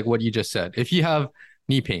exactly like what you just said, if you have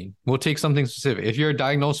knee pain, we'll take something specific. If you're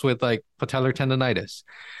diagnosed with like patellar tendonitis,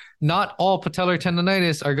 not all patellar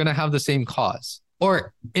tendonitis are going to have the same cause.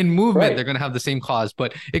 Or in movement, right, they're going to have the same cause,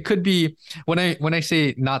 but it could be, when I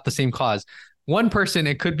say not the same cause, one person,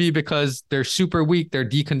 it could be because they're super weak, they're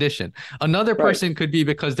deconditioned. Another person could be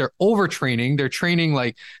because they're overtraining. They're training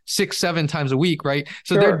like 6-7 times a week, right?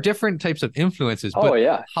 So there are different types of influences,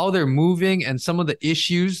 but how they're moving and some of the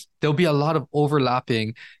issues, there'll be a lot of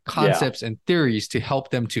overlapping concepts and theories to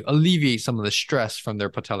help them to alleviate some of the stress from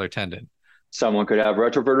their patellar tendon. Someone could have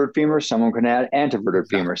retroverted femur, someone could have anteverted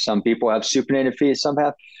femur. Some people have supinated feet, some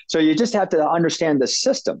have. So you just have to understand the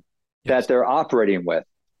system that they're operating with.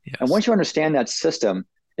 Yes. And once you understand that system,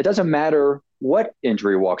 it doesn't matter what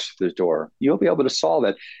injury walks through the door, you'll be able to solve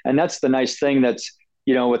it. And that's the nice thing that's,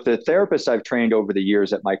 with the therapists I've trained over the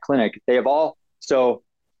years at my clinic, they have all,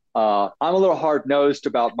 I'm a little hard-nosed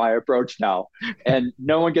about my approach now, and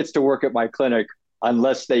no one gets to work at my clinic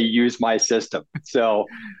unless they use my system. So,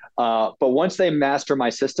 but once they master my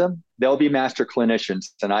system, they'll be master clinicians,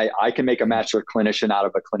 and I can make a master clinician out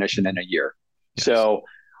of a clinician in a year. Yes.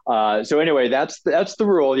 So anyway, that's the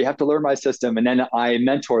rule. You have to learn my system, and then I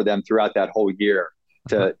mentor them throughout that whole year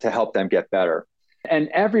to help them get better. And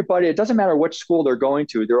everybody, it doesn't matter which school they're going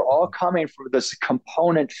to, they're all coming from this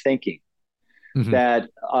component thinking. Mm-hmm. That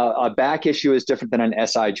a back issue is different than an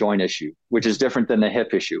SI joint issue, which is different than the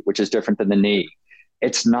hip issue, which is different than the knee.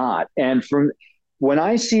 It's not. And from when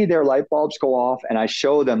I see their light bulbs go off and I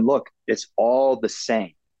show them, look, it's all the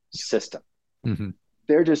same system. Mm-hmm.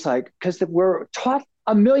 They're just like, because we're taught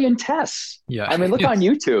a million tests. Yeah. I mean, look on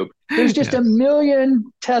YouTube. There's just a million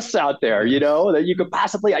tests out there, that you could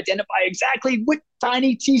possibly identify exactly what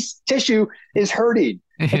tiny tissue is hurting.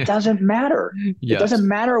 It doesn't matter. Yes. It doesn't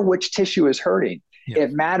matter which tissue is hurting. Yes.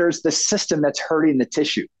 It matters the system that's hurting the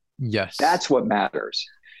tissue. Yes. That's what matters.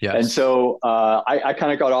 Yes. And so I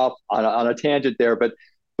kind of got off on a tangent there, but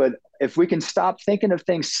if we can stop thinking of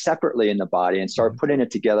things separately in the body and start putting it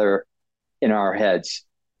together in our heads,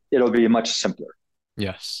 it'll be much simpler.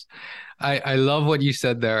 Yes. I love what you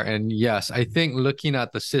said there. And yes, I think looking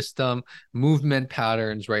at the system, movement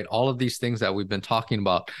patterns, right? All of these things that we've been talking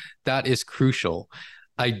about, that is crucial.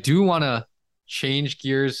 I do want to switch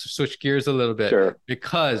gears a little bit,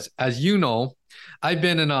 because as you know, I've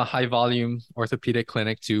been in a high volume orthopedic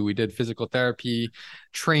clinic too. We did physical therapy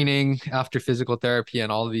training after physical therapy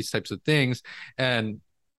and all of these types of things. And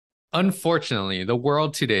unfortunately, the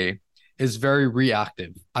world today is very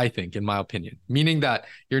reactive, I think, in my opinion, meaning that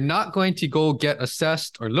you're not going to go get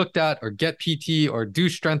assessed or looked at or get PT or do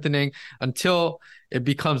strengthening until it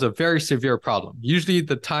becomes a very severe problem. Usually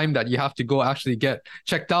the time that you have to go actually get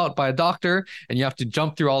checked out by a doctor and you have to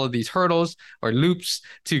jump through all of these hurdles or loops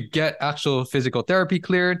to get actual physical therapy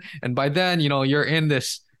cleared. And by then, you're in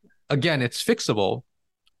this, again, it's fixable,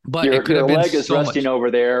 but it could Your have been leg is so resting much. over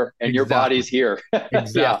there and your Exactly. body's here. Yeah.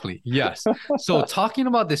 Exactly. Yes. So talking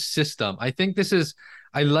about this system, I think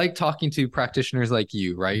I like talking to practitioners like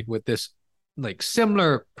you, right? With this like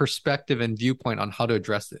similar perspective and viewpoint on how to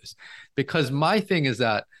address this. Because my thing is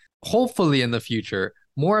that hopefully in the future,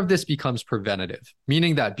 more of this becomes preventative,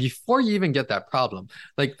 meaning that before you even get that problem,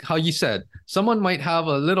 like how you said, someone might have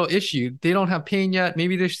a little issue. They don't have pain yet.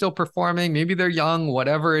 Maybe they're still performing. Maybe they're young,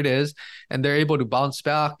 whatever it is, and they're able to bounce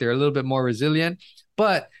back. They're a little bit more resilient.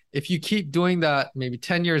 But if you keep doing that, maybe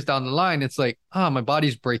 10 years down the line, it's like, my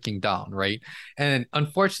body's breaking down, right? And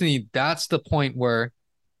unfortunately, that's the point where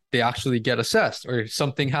they actually get assessed or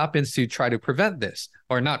something happens to try to prevent this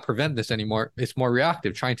or not prevent this anymore. It's more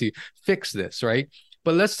reactive, trying to fix this, right?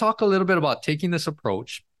 But let's talk a little bit about taking this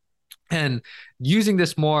approach and using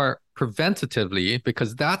this more preventatively,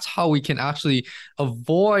 because that's how we can actually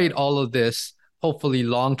avoid all of this, hopefully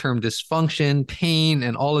long-term dysfunction, pain,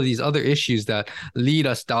 and all of these other issues that lead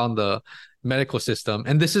us down the medical system.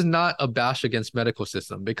 And this is not a bash against medical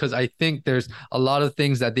system, because I think there's a lot of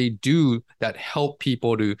things that they do that help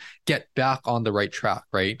people to get back on the right track,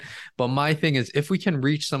 right? But my thing is, if we can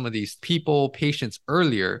reach some of these people, patients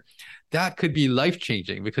earlier, that could be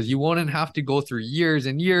life-changing, because you wouldn't have to go through years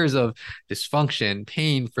and years of dysfunction,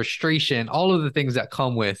 pain, frustration, all of the things that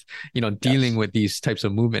come with, dealing with these types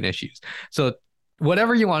of movement issues. So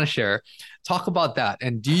whatever you want to share, talk about that.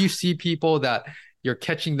 And do you see people that you're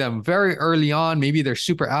catching them very early on? Maybe they're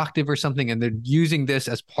super active or something, and they're using this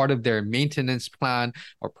as part of their maintenance plan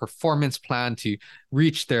or performance plan to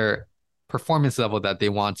reach their performance level that they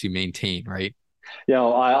want to maintain, right?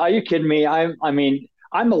 Are you kidding me?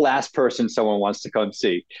 I'm the last person someone wants to come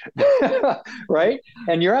see, right?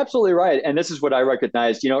 And you're absolutely right. And this is what I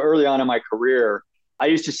recognized, early on in my career. I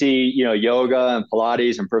used to see, yoga and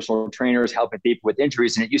Pilates and personal trainers helping people with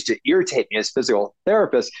injuries. And it used to irritate me as a physical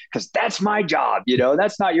therapist because that's my job,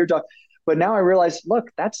 that's not your job. But now I realize, look,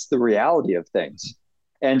 that's the reality of things.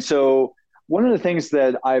 And so one of the things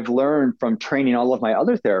that I've learned from training all of my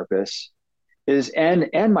other therapists is, and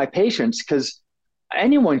my patients, because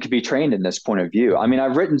anyone could be trained in this point of view. I mean,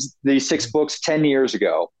 I've written these 6 books 10 years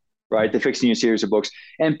ago, right? The Fixing You series of books.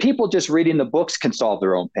 And people just reading the books can solve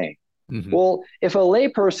their own pain. Mm-hmm. Well, if a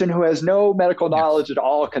layperson who has no medical knowledge at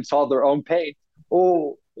all can solve their own pain,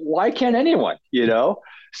 well, why can't anyone,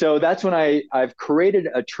 So that's when I've created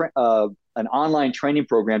an online training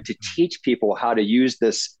program to teach people how to use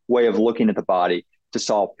this way of looking at the body to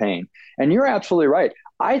solve pain. And you're absolutely right.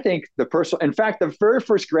 I think in fact, the very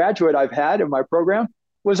first graduate I've had in my program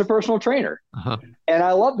was a personal trainer. Uh-huh. And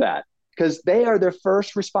I love that because they are the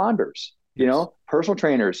first responders, personal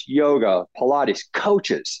trainers, yoga, Pilates,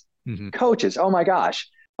 coaches. Mm-hmm. Coaches. Oh my gosh,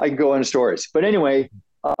 I can go into stories. But anyway,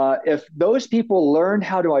 if those people learn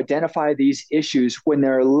how to identify these issues when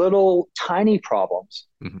they're little tiny problems,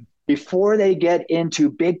 mm-hmm. before they get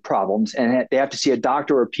into big problems and they have to see a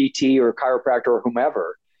doctor or PT or a chiropractor or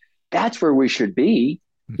whomever, that's where we should be.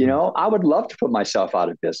 Mm-hmm. I would love to put myself out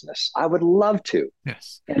of business. I would love to.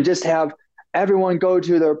 Yes. And just have everyone go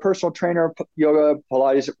to their personal trainer, yoga,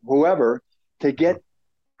 Pilates, whoever, to get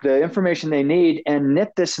the information they need and nip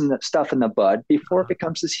this stuff in the bud before it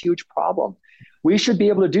becomes this huge problem. We should be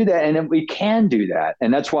able to do that, and we can do that.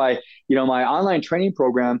 And that's why, my online training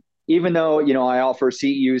program, even though, I offer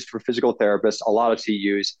CEUs for physical therapists, a lot of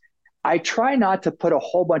CEUs, I try not to put a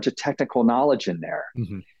whole bunch of technical knowledge in there,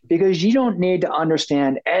 mm-hmm. because you don't need to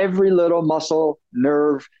understand every little muscle,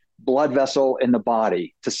 nerve, blood vessel in the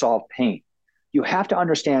body to solve pain. You have to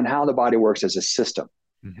understand how the body works as a system.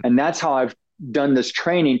 Mm-hmm. And that's how I've done this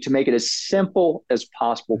training, to make it as simple as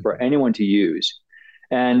possible for anyone to use.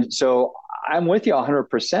 And so I'm with you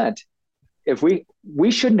 100%. If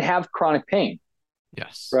we shouldn't have chronic pain.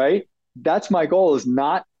 Yes. Right. That's my goal, is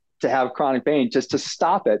not to have chronic pain, just to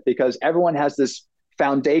stop it, because everyone has this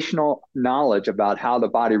foundational knowledge about how the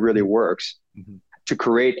body really works, mm-hmm. to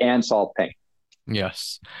create and solve pain.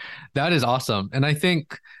 Yes, that is awesome. And I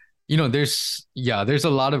think, there's a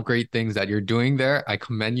lot of great things that you're doing there. I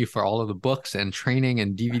commend you for all of the books and training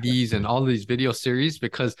and DVDs and all of these video series,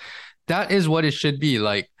 because that is what it should be.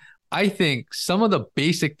 Like, I think some of the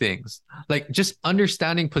basic things, like just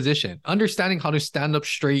understanding position, understanding how to stand up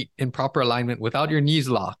straight in proper alignment without your knees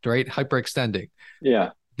locked, right? Hyperextending.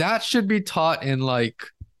 Yeah. That should be taught in like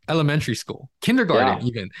elementary school, kindergarten,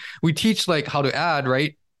 even. We teach like how to add,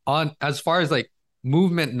 right? On as far as like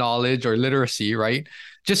movement knowledge or literacy, right?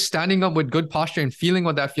 Just standing up with good posture and feeling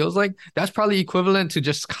what that feels like, that's probably equivalent to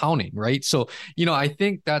just counting, right? So, I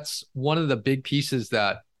think that's one of the big pieces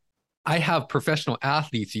that I have professional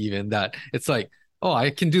athletes even, that it's like oh,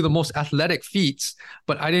 I can do the most athletic feats,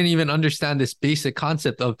 but I didn't even understand this basic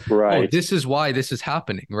concept of, oh, Right. this is why this is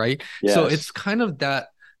happening, right? So Yes. it's kind of that,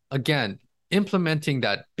 again, implementing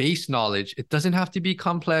that base knowledge. It doesn't have to be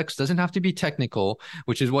complex, doesn't have to be technical,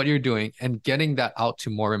 which is what you're doing, and getting that out to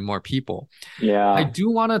more and more people. I Yeah. do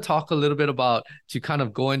want to talk a little bit about, to kind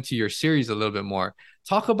of go into your series a little bit more.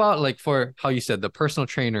 Talk about, like, for how you said, the personal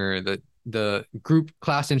trainer, the group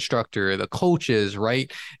class instructor, the coaches,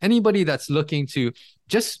 right? Anybody that's looking to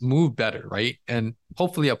just move better, right? And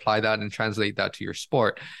hopefully apply that and translate that to your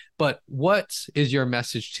sport. But what is your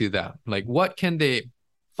message to them? Like, what can they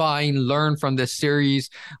find, learn from this series?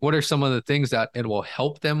 What are some of the things that it will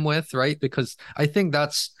help them with, right? Because I think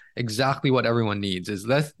that's exactly what everyone needs, is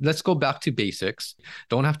let's go back to basics.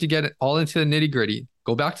 Don't have to get it all into the nitty-gritty.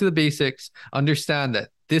 Go back to the basics, understand that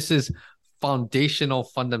this is foundational,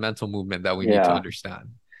 fundamental movement that we need to Yeah. understand.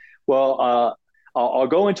 Well, I'll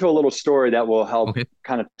go into a little story that will help Okay.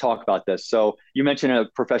 kind of talk about this. So you mentioned a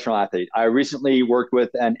professional athlete. I recently worked with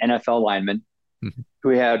an NFL lineman Mhm. who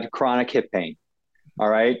had chronic hip pain. All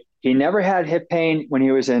right. He never had hip pain when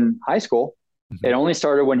he was in high school. It Mhm. only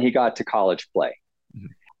started when he got to college play. Mhm.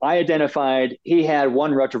 I identified he had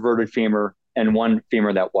one retroverted femur and one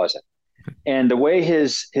femur that wasn't. And the way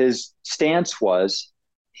his stance was,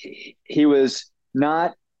 he was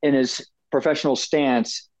not in his professional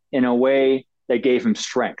stance in a way that gave him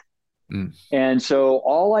strength. Mm. And so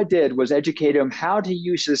all I did was educate him how to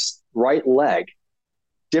use his right leg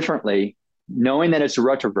differently, knowing that it's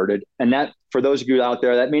retroverted. And that, for those of you out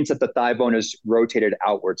there, that means that the thigh bone is rotated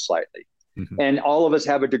outward slightly. Mhm. And all of us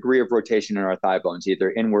have a degree of rotation in our thigh bones,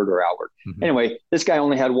 either inward or outward. Mhm. Anyway, this guy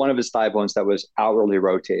only had one of his thigh bones that was outwardly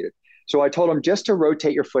rotated. So I told him just to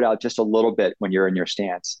rotate your foot out just a little bit when you're in your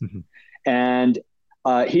stance. Mhm. And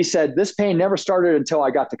he said, this pain never started until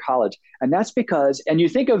I got to college. And that's because, and you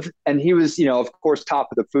think of, and he was, of course, top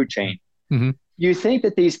of the food chain. Mhm. You think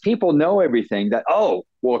that these people know everything, that, oh,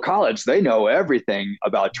 well, college, they know everything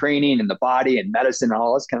about training and the body and medicine and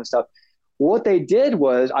all this kind of stuff. What they did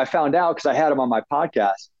was, I found out because I had them on my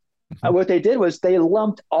podcast. Mhm. What they did was they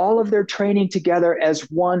lumped all of their training together as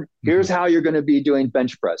one. Here's Mhm. how you're going to be doing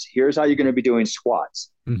bench press. Here's how you're going to be doing squats.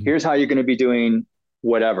 Mhm. Here's how you're going to be doing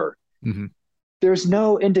whatever. Mhm. There's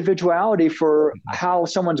no individuality for Mhm. how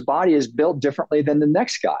someone's body is built differently than the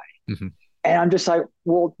next guy. Mhm. And I'm just like,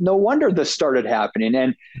 well, no wonder this started happening.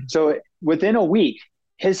 And so within a week,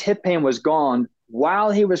 his hip pain was gone while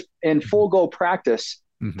he was in full go practice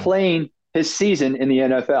Mhm. playing his season in the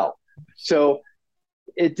NFL. So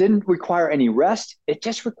it didn't require any rest. It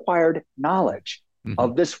just required knowledge Mhm.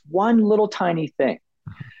 of this one little tiny thing.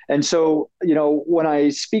 And so, when I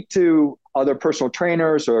speak to other personal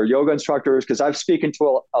trainers or yoga instructors, because I've spoken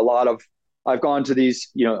to I've gone to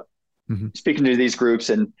these, Mhm. speaking to these groups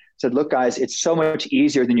and said, look, guys, it's so much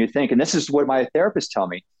easier than you think. And this is what my therapists tell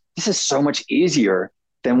me. This is so much easier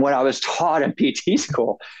than what I was taught in PT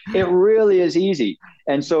school. It really is easy.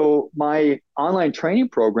 And so my online training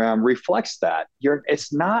program reflects that.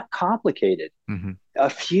 It's not complicated. Mhm. A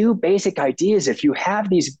few basic ideas. If you have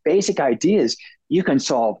these basic ideas, you can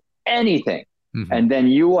solve anything. Mhm. And then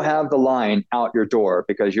you will have the line out your door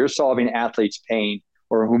because you're solving athletes' pain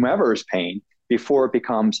or whomever's pain before it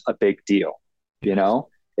becomes a big deal.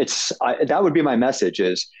 That would be my message,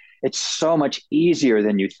 is it's so much easier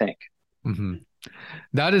than you think. Mhm.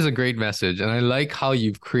 That is a great message. And I like how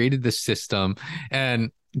you've created this system.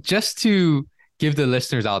 And just to give the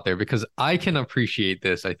listeners out there, because I can appreciate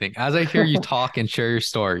this, I think, as I hear you talk and share your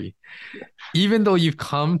story, even though you've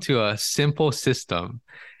come to a simple system,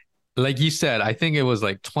 like you said, I think it was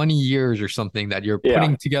like 20 years or something that you're Yeah.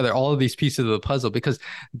 putting together all of these pieces of the puzzle, because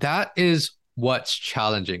that is what's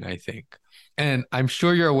challenging, I think. And I'm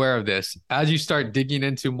sure you're aware of this. As you start digging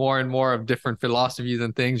into more and more of different philosophies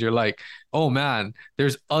and things, you're like, oh man,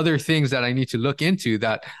 there's other things that I need to look into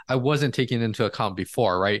that I wasn't taking into account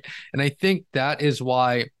before, right? And I think that is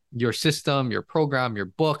why your system, your program, your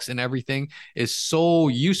books, and everything is so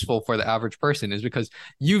useful for the average person, is because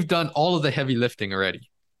you've done all of the heavy lifting already.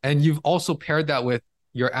 And you've also paired that with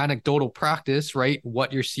your anecdotal practice, right?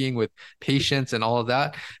 What you're seeing with patients and all of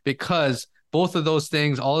that, because both of those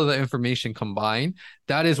things, all of the information combined,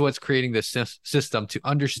 that is what's creating this system to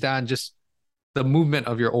understand just the movement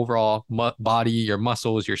of your overall body, your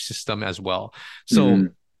muscles, your system as well. So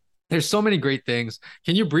there's so many great things.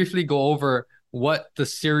 Can you briefly go over what the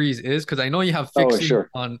series is? Because I know you have fixing Sure.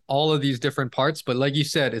 on all of these different parts, but like you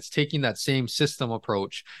said, it's taking that same system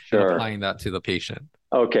approach and applying that to the patient.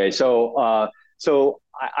 Okay. So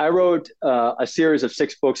I wrote a series of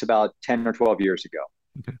 6 books about 10 or 12 years ago.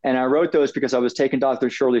 And I wrote those because I was taking Dr.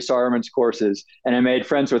 Shirley Sahrmann's courses, and I made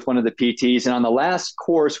friends with one of the PTs. And on the last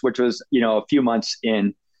course, which was, a few months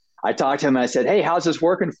in, I talked to him and I said, "Hey, how's this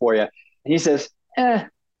working for you?" And he says, "I'm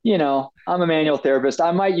a manual therapist.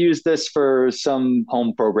 I might use this for some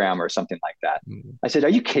home program or something like that." I said, "Are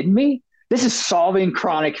you kidding me? This is solving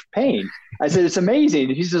chronic pain." I said, "It's amazing."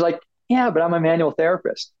 And he's just like, "Yeah, but I'm a manual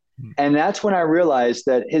therapist." And that's when I realized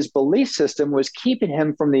that his belief system was keeping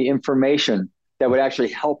him from the information that would actually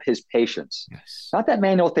help his patients. Yes. Not that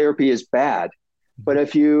manual therapy is bad, but and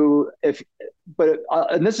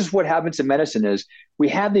this is what happens in medicine is we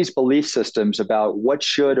have these belief systems about what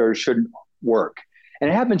should or shouldn't work. And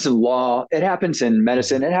it happens in law, it happens in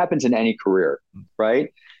medicine, it happens in any career,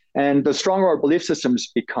 right? And the stronger our belief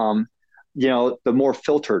systems become, the more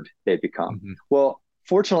filtered they become. Mm-hmm. Well,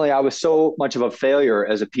 fortunately, I was so much of a failure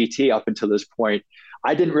as a PT up until this point.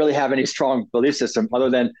 I didn't really have any strong belief system other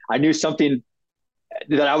than I knew something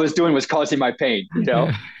that I was doing was causing my pain,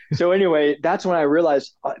 So anyway, that's when I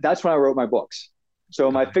realized, that's when I wrote my books. So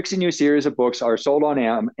my Fixing You series of books are sold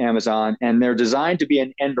on Amazon, and they're designed to be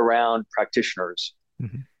an end around practitioners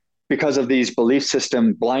because of these belief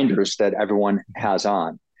system blinders that everyone has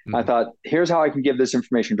on. I thought, here's how I can give this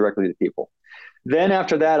information directly to people. Then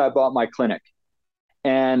after that, I bought my clinic,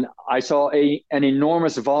 and I saw an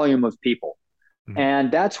enormous volume of people.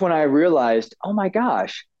 And that's when I realized, oh my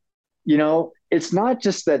gosh, it's not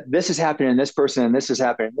just that this is happening in this person and this is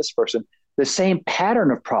happening in this person. The same pattern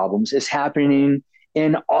of problems is happening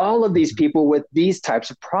in all of these people with these types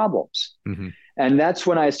of problems. And that's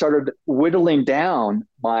when I started whittling down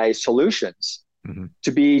my solutions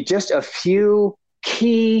to be just a few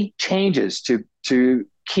key changes to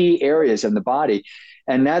key areas in the body.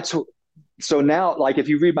 And so now, like if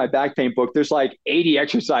you read my back pain book, there's like 80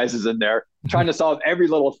 exercises in there trying to solve every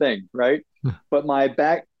little thing, right? But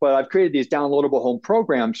I've created these downloadable home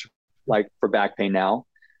programs like for back pain now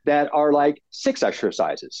that are like 6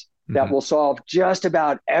 exercises that will solve just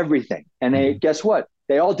about everything. And guess what?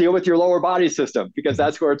 They all deal with your lower body system because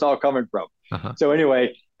that's where it's all coming from. So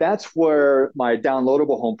anyway, that's where my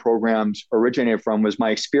downloadable home programs originated from, was my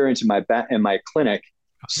experience in my clinic,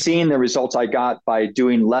 seeing the results I got by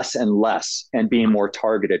doing less and less and being more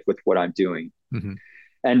targeted with what I'm doing.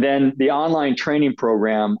 And then the online training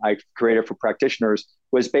program I created for practitioners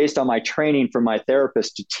was based on my training from my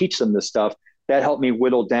therapist to teach them this stuff. That helped me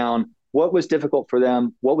whittle down what was difficult for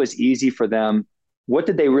them, what was easy for them, what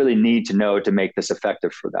did they really need to know to make this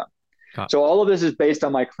effective for them. So all of this is based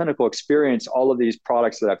on my clinical experience, all of these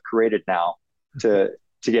products that I've created now to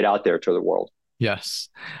get out there to the world. Yes.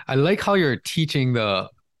 I like how you're teaching the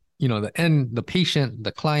patient,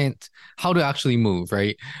 the client, how to actually move,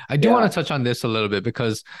 right? I do want to touch on this a little bit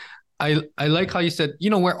because I like how you said,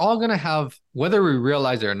 we're all going to have, whether we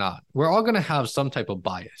realize it or not, we're all going to have some type of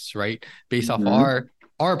bias, right? Based off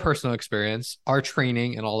our personal experience, our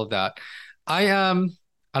training and all of that. I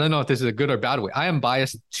don't know if this is a good or bad way. I am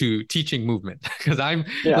biased to teaching movement because I'm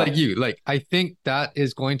like you. Like, I think that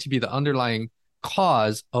is going to be the underlying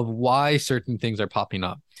cause of why certain things are popping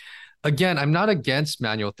up. Again, I'm not against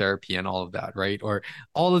manual therapy and all of that, right? Or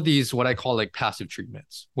all of these, what I call like passive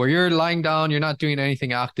treatments, where you're lying down, you're not doing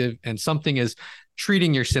anything active, and something is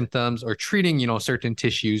treating your symptoms or treating, certain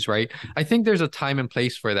tissues, right? I think there's a time and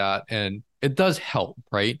place for that, and it does help,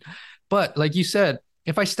 right? But like you said,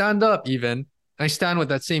 if I stand up even, I stand with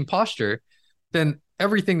that same posture, then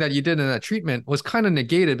everything that you did in that treatment was kind of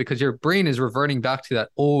negated because your brain is reverting back to that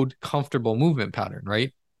old comfortable movement pattern,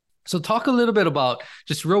 right? So talk a little bit about,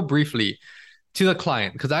 just real briefly, to the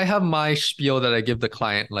client, because I have my spiel that I give the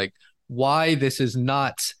client, like why this is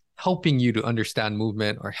not helping you to understand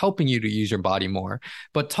movement or helping you to use your body more.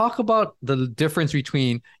 But talk about the difference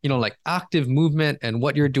between, like active movement and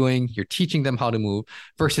what you're doing, you're teaching them how to move,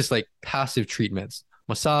 versus like passive treatments,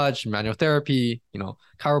 massage, manual therapy,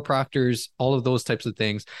 chiropractors, all of those types of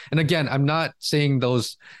things. And again, I'm not saying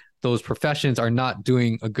those professions are not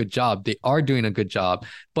doing a good job. They are doing a good job.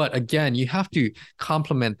 But again, you have to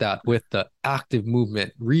complement that with the active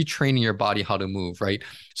movement, retraining your body how to move, right?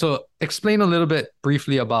 So explain a little bit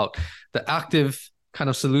briefly about the active kind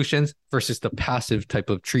of solutions versus the passive type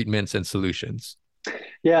of treatments and solutions.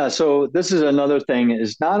 Yeah. So this is another thing,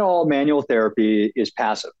 is not all manual therapy is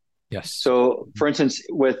passive. Yes. So for instance,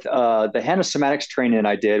 with the Hanosomatics training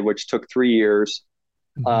I did, which took 3 years,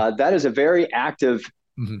 that is a very active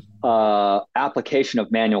application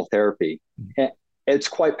of manual therapy. It's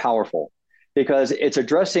quite powerful because it's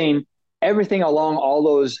addressing everything along all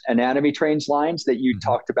those anatomy trains lines that you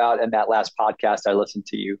talked about in that last podcast I listened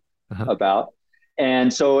to you about.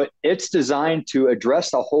 And so it's designed to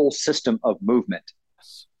address the whole system of movement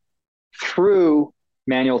through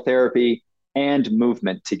manual therapy and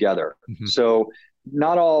movement together. So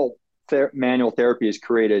not all manual therapy is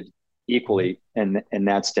created equally in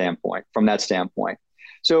that standpoint, from that standpoint.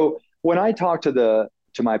 So when I talk to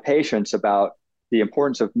my patients about the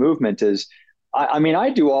importance of movement is, I mean,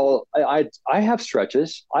 I have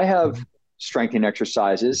stretches, I have strengthening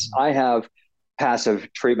exercises, I have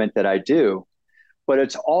passive treatment that I do, but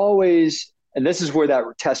it's always, and this is where that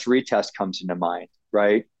test retest comes into mind,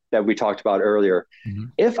 right? That we talked about earlier.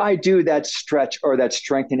 If I do that stretch or that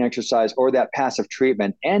strengthening exercise or that passive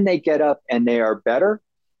treatment and they get up and they are better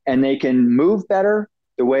and they can move better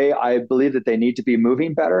the way I believe that they need to be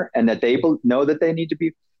moving better and that they know that they need to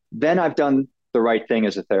be, then I've done the right thing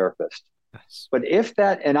as a therapist. Yes. But if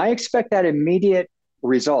that, and I expect that immediate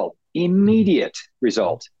result, at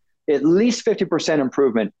least 50%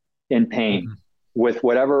 improvement in pain with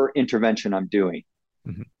whatever intervention I'm doing.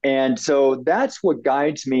 And so that's what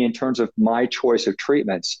guides me in terms of my choice of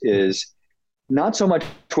treatments is not so much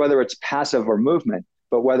whether it's passive or movement,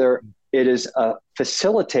 but whether it is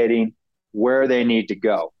facilitating where they need to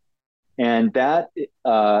go. And that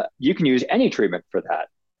you can use any treatment for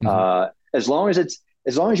that. As long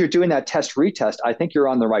as you're doing that test retest, I think you're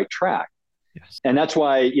on the right track. Yes. And that's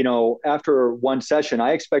why, after one session,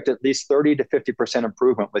 I expect at least 30 to 50%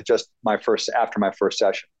 improvement with just after my first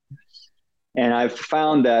session. And I've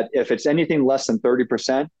found that if it's anything less than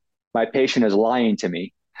 30%, my patient is lying to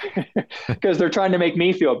me because they're trying to make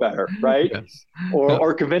me feel better, right? Yes.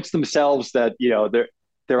 Or convince themselves that,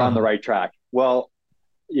 they're on the right track. Well,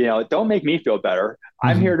 don't make me feel better.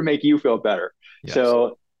 I'm here to make you feel better. Yes.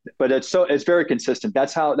 So, but it's very consistent.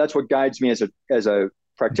 That's what guides me as a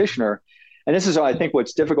practitioner. And this is, I think,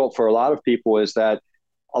 what's difficult for a lot of people is that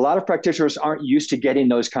a lot of practitioners aren't used to getting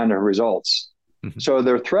those kind of results. So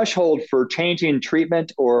their threshold for changing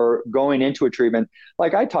treatment or going into a treatment,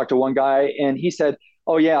 like I talked to one guy and he said,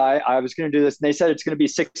 oh yeah, I was going to do this. And they said, it's going to be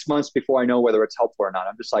 6 months before I know whether it's helpful or not.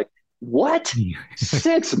 I'm just like, what?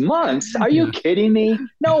 6 months? Are you kidding me?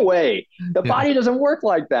 No way. The body doesn't work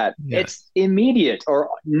like that. It's immediate or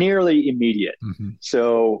nearly immediate.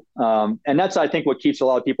 So, and that's, I think, what keeps a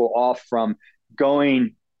lot of people off from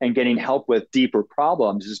going and getting help with deeper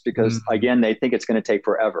problems is because, again, they think it's going to take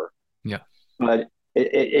forever. Yeah. But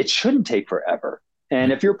it shouldn't take forever.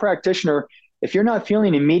 And if you're a practitioner, if you're not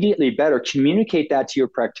feeling immediately better, communicate that to your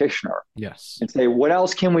practitioner. Yes. And say, what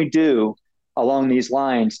else can we do along these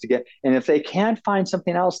lines to get, and if they can't find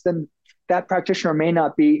something else, then that practitioner may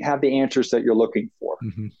not have the answers that you're looking for.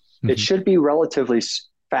 It should be relatively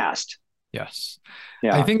fast. Yes.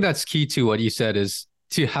 Yeah. I think that's key to what you said is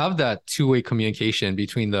to have that two-way communication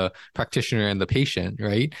between the practitioner and the patient,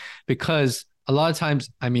 right? Because a lot of times,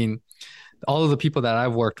 I mean, all of the people that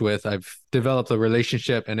I've worked with, I've developed a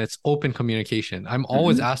relationship and it's open communication. I'm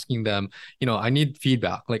always asking them, I need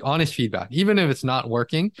feedback, like honest feedback, even if it's not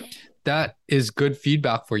working. That is good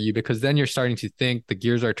feedback for you because then you're starting to think the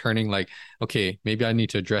gears are turning like, okay, maybe I need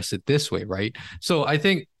to address it this way, right? So I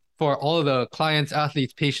think for all of the clients,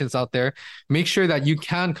 athletes, patients out there, make sure that you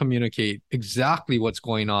can communicate exactly what's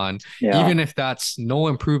going on, even if that's no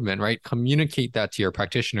improvement, right? Communicate that to your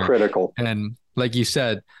practitioner. Critical. And like you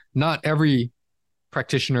said, not every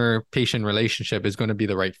practitioner-patient relationship is going to be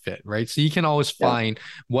the right fit, right? So you can always find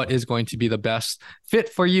what is going to be the best fit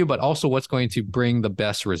for you, but also what's going to bring the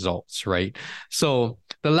best results, right? So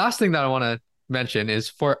the last thing that I want to mention is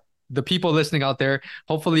for the people listening out there,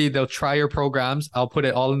 hopefully they'll try your programs. I'll put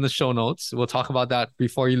it all in the show notes. We'll talk about that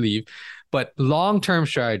before you leave. But long-term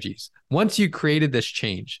strategies, once you created this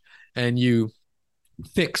change and you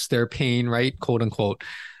fix their pain, right, quote unquote,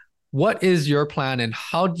 what is your plan and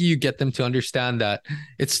how do you get them to understand that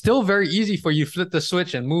it's still very easy for you to flip the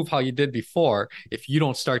switch and move how you did before if you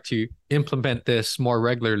don't start to implement this more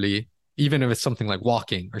regularly, even if it's something like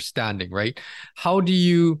walking or standing, right? How do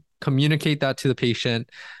you communicate that to the patient?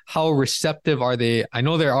 How receptive are they? I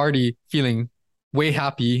know they're already feeling way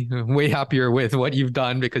happier with what you've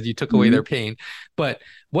done because you took away their pain. But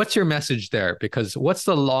what's your message there? Because what's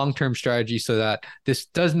the long-term strategy so that this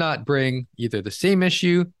does not bring either the same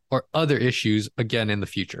issue or other issues again in the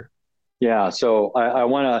future? Yeah. So I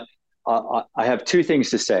want to, I have two things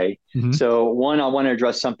to say. So one, I want to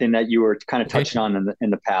address something that you were kind of touching on in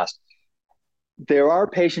the past. There are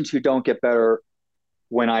patients who don't get better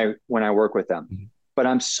when I work with them, but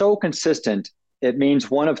I'm so consistent. It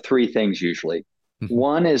means one of three things usually.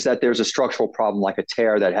 One is that there's a structural problem like a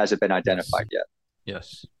tear that hasn't been identified yet.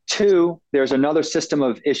 Yes. Two, there's another system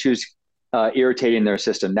of issues irritating their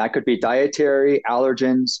system. That could be dietary,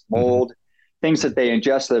 allergens, mold, things that they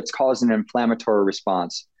ingest that's causing an inflammatory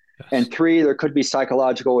response. Yes. And three, there could be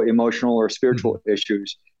psychological, emotional, or spiritual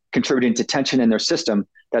issues contributing to tension in their system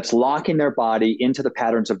that's locking their body into the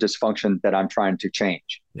patterns of dysfunction that I'm trying to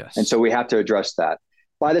change. Yes. And so we have to address that.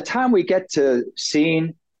 By the time we get to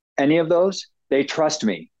seeing any of those, they trust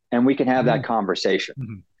me and we can have that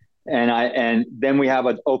conversation. And then we have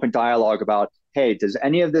an open dialogue about, hey, does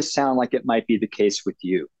any of this sound like it might be the case with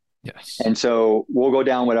you? Yes. And so we'll go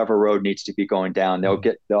down whatever road needs to be going down.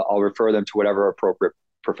 I'll refer them to whatever appropriate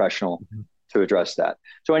professional to address that.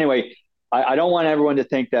 So anyway, I don't want everyone to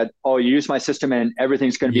think that, oh, you use my system and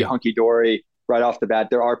everything's going to be hunky-dory right off the bat.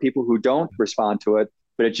 There are people who don't respond to it,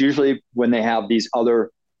 but it's usually when they have these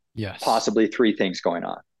other possibly 3 things going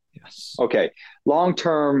on. Yes. Okay.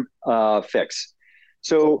 Long-term fix.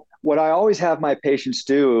 So what I always have my patients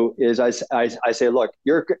do is I say, look,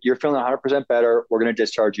 you're feeling 100% better. We're going to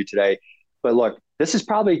discharge you today. But look, this is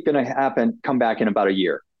probably going to come back in about a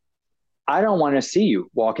year. I don't want to see you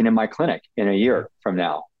walking in my clinic in a year from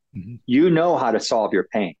now. You know how to solve your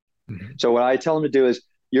pain. So what I tell them to do is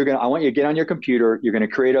I want you to get on your computer. You're going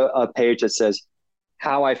to create a page that says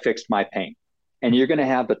how I fixed my pain. And you're going to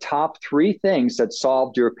have the top 3 things that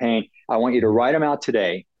solved your pain. I want you to write them out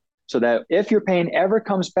today so that if your pain ever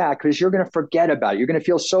comes back, because you're going to forget about it, you're going to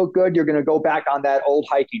feel so good, you're going to go back on that old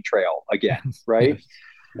hiking trail again, right?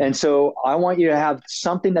 And so I want you to have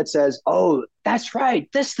something that says, oh, that's right,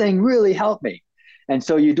 this thing really helped me. And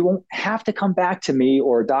so you don't have to come back to me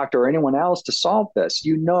or a doctor or anyone else to solve this.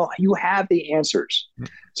 You know, you have the answers.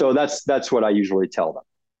 So that's what I usually tell them.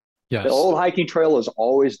 Yes. The old hiking trail is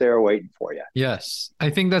always there waiting for you. Yes. I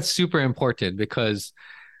think that's super important because,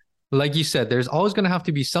 like you said, there's always going to have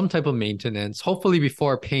to be some type of maintenance, hopefully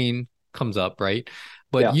before pain comes up, right?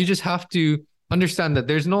 But you just have to understand that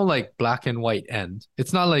there's no like black and white end.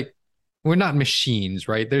 It's not like we're not machines,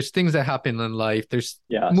 right? There's things that happen in life. There's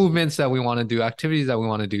movements that we want to do, activities that we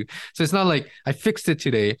want to do. So it's not like I fixed it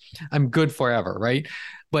today, I'm good forever, right?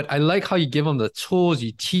 But I like how you give them the tools,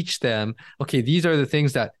 you teach them, okay, these are the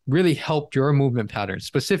things that really help your movement patterns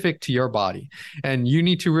specific to your body. And you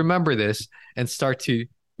need to remember this and start to,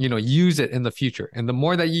 use it in the future. And the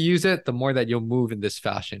more that you use it, the more that you'll move in this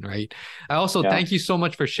fashion, right? I also thank you so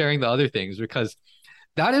much for sharing the other things, because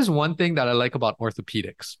that is one thing that I like about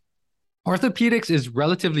orthopedics. Orthopedics is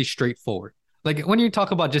relatively straightforward. Like when you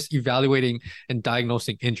talk about just evaluating and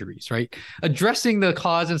diagnosing injuries, right? Addressing the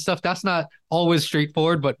cause and stuff, that's not always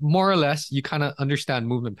straightforward, but more or less you kind of understand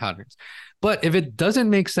movement patterns. But if it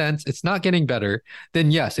doesn't make sense, it's not getting better,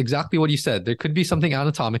 then yes, exactly what you said. There could be something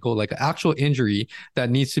anatomical, like an actual injury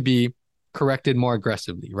that needs to be corrected more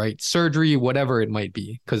aggressively, right? Surgery, whatever it might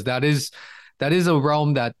be, because that is a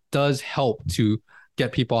realm that does help to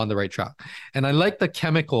get people on the right track. And I like the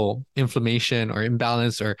chemical inflammation or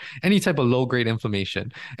imbalance or any type of low-grade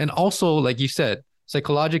inflammation. And also, like you said,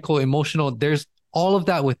 psychological, emotional, there's all of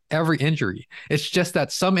that with every injury. It's just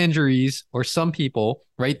that some injuries or some people,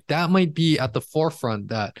 right, that might be at the forefront,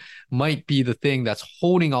 that might be the thing that's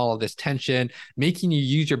holding all of this tension, making you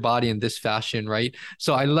use your body in this fashion, right?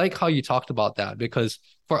 So I like how you talked about that, because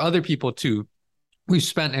for other people too, we've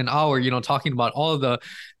spent an hour, talking about all of the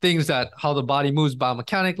things how the body moves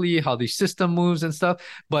biomechanically, how the system moves and stuff.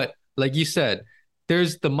 But like you said,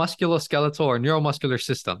 there's the musculoskeletal or neuromuscular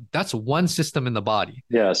system. That's one system in the body.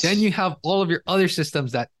 Yes. Then you have all of your other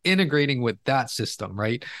systems that integrating with that system,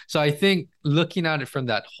 right? So I think looking at it from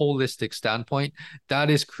that holistic standpoint, that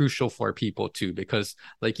is crucial for people too, because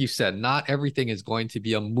like you said, not everything is going to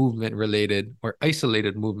be a movement related or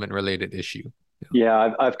isolated movement related issue.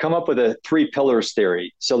 Yeah, I've come up with a 3 pillars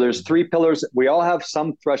theory. So there's 3 pillars. We all have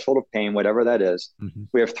some threshold of pain, whatever that is.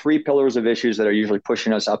 We have 3 pillars of issues that are usually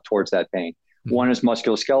pushing us up towards that pain. One is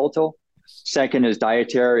musculoskeletal. Second is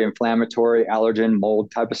dietary, inflammatory, allergen,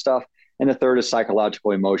 mold type of stuff. And the third is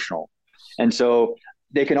psychological, emotional. And so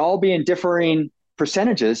they can all be in differing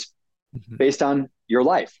percentages based on your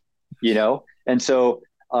life, And so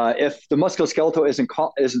if the musculoskeletal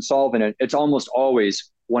isn't solving it, it's almost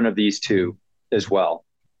always one of these 2 as well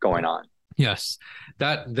going on. Yes,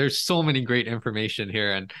 there's so many great information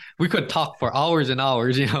here, and we could talk for hours and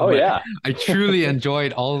hours, Oh yeah. I truly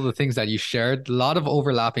enjoyed all of the things that you shared, a lot of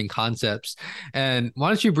overlapping concepts. And why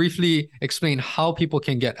don't you briefly explain how people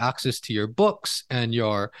can get access to your books and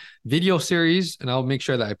your video series? And I'll make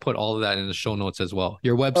sure that I put all of that in the show notes as well.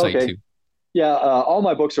 Your website too. Yeah, all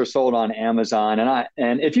my books are sold on Amazon,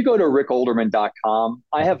 and if you go to rickolderman.com,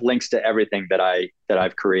 I have links to everything that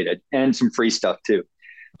I've created and some free stuff too.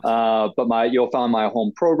 But you'll find my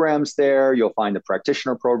home programs there. You'll find the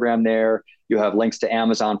practitioner program there. You have links to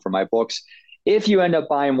Amazon for my books. If you end up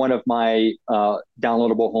buying one of my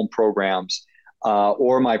downloadable home programs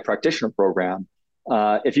or my practitioner program,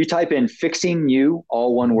 if you type in Fixing You,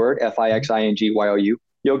 all one word, FIXINGYOU,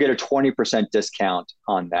 you'll get a 20% discount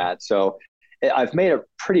on that. So I've made it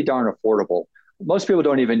pretty darn affordable. Most people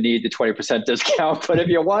don't even need the 20% discount, but if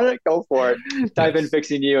you want it, go for it. Type in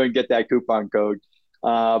Fixing You and get that coupon code.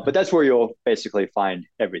 But that's where you'll basically find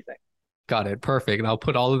everything. Got it. Perfect. And I'll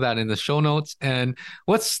put all of that in the show notes. And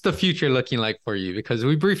what's the future looking like for you? Because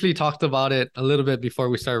we briefly talked about it a little bit before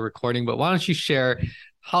we started recording, but why don't you share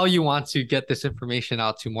how you want to get this information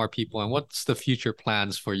out to more people and what's the future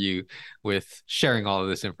plans for you with sharing all of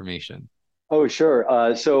this information? Oh,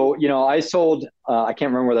 sure. So, I sold, I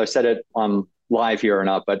can't remember whether I said it on live here or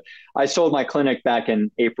not, but I sold my clinic back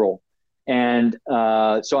in April. And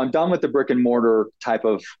so I'm done with the brick and mortar type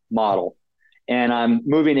of model. And I'm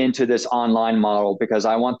moving into this online model because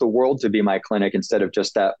I want the world to be my clinic instead of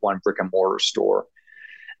just that one brick and mortar store.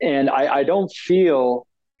 And I don't feel,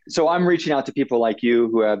 so I'm reaching out to people like you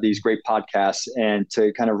who have these great podcasts and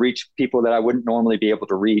to kind of reach people that I wouldn't normally be able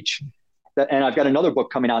to reach. And I've got another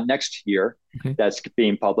book coming out next year that's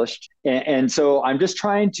being published. And so I'm just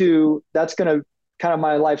trying to, that's going to kind of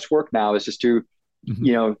my life's work now is just to,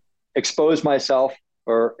 expose myself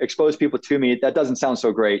or expose people to me. That doesn't sound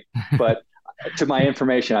so great, but to my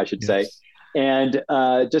information, I should say, and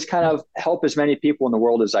just kind of help as many people in the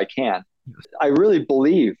world as I can. I really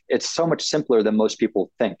believe it's so much simpler than most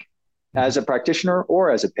people think. As a practitioner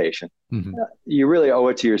or as a patient, you really owe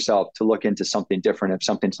it to yourself to look into something different if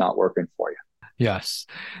something's not working for you. Yes,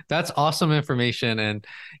 that's awesome information. And,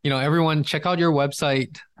 everyone check out your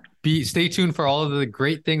website. Stay tuned for all of the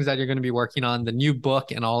great things that you're going to be working on, the new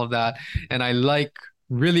book and all of that. And I like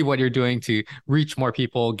really what you're doing to reach more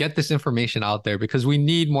people, get this information out there because we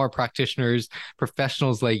need more practitioners,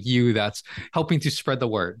 professionals like you that's helping to spread the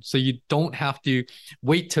word. So you don't have to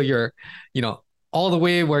wait till you're, all the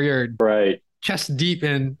way where you're right chest deep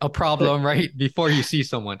in a problem, right? Before you see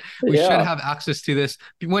someone. We should have access to this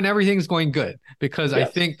when everything's going good, because I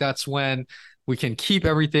think that's when we can keep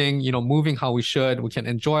everything, moving how we should. We can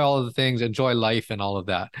enjoy all of the things, enjoy life and all of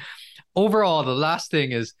that. Overall, the last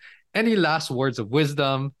thing is any last words of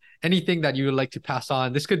wisdom, anything that you would like to pass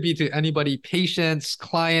on. This could be to anybody, patients,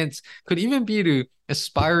 clients, could even be to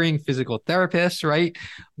aspiring physical therapists, right?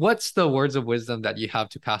 What's the words of wisdom that you have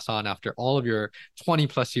to pass on after all of your 20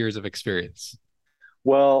 plus years of experience?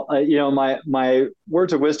 Well, my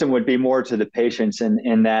words of wisdom would be more to the patients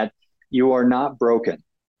in that you are not broken.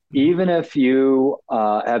 Even if you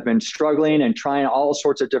have been struggling and trying all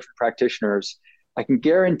sorts of different practitioners, I can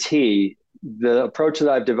guarantee the approach that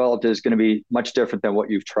I've developed is going to be much different than what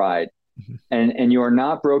you've tried. And you are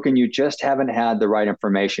not broken. You just haven't had the right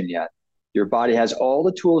information yet. Your body has all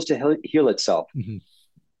the tools to heal itself.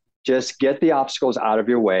 Just get the obstacles out of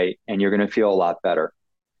your way and you're going to feel a lot better.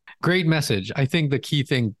 Great message. I think the key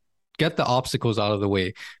thing, get the obstacles out of the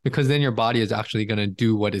way, because then your body is actually going to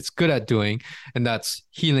do what it's good at doing. And that's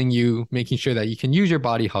healing you, making sure that you can use your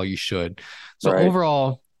body how you should. So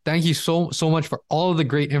overall, thank you so much for all of the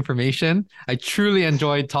great information. I truly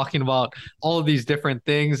enjoyed talking about all of these different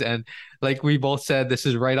things. And like we both said, this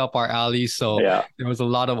is right up our alley. So there was a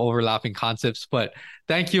lot of overlapping concepts, but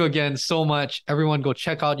thank you again so much. Everyone go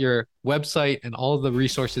check out your website and all of the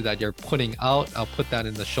resources that you're putting out. I'll put that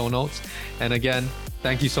in the show notes. And again,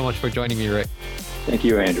 thank you so much for joining me, Rick. Thank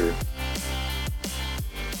you, Andrew.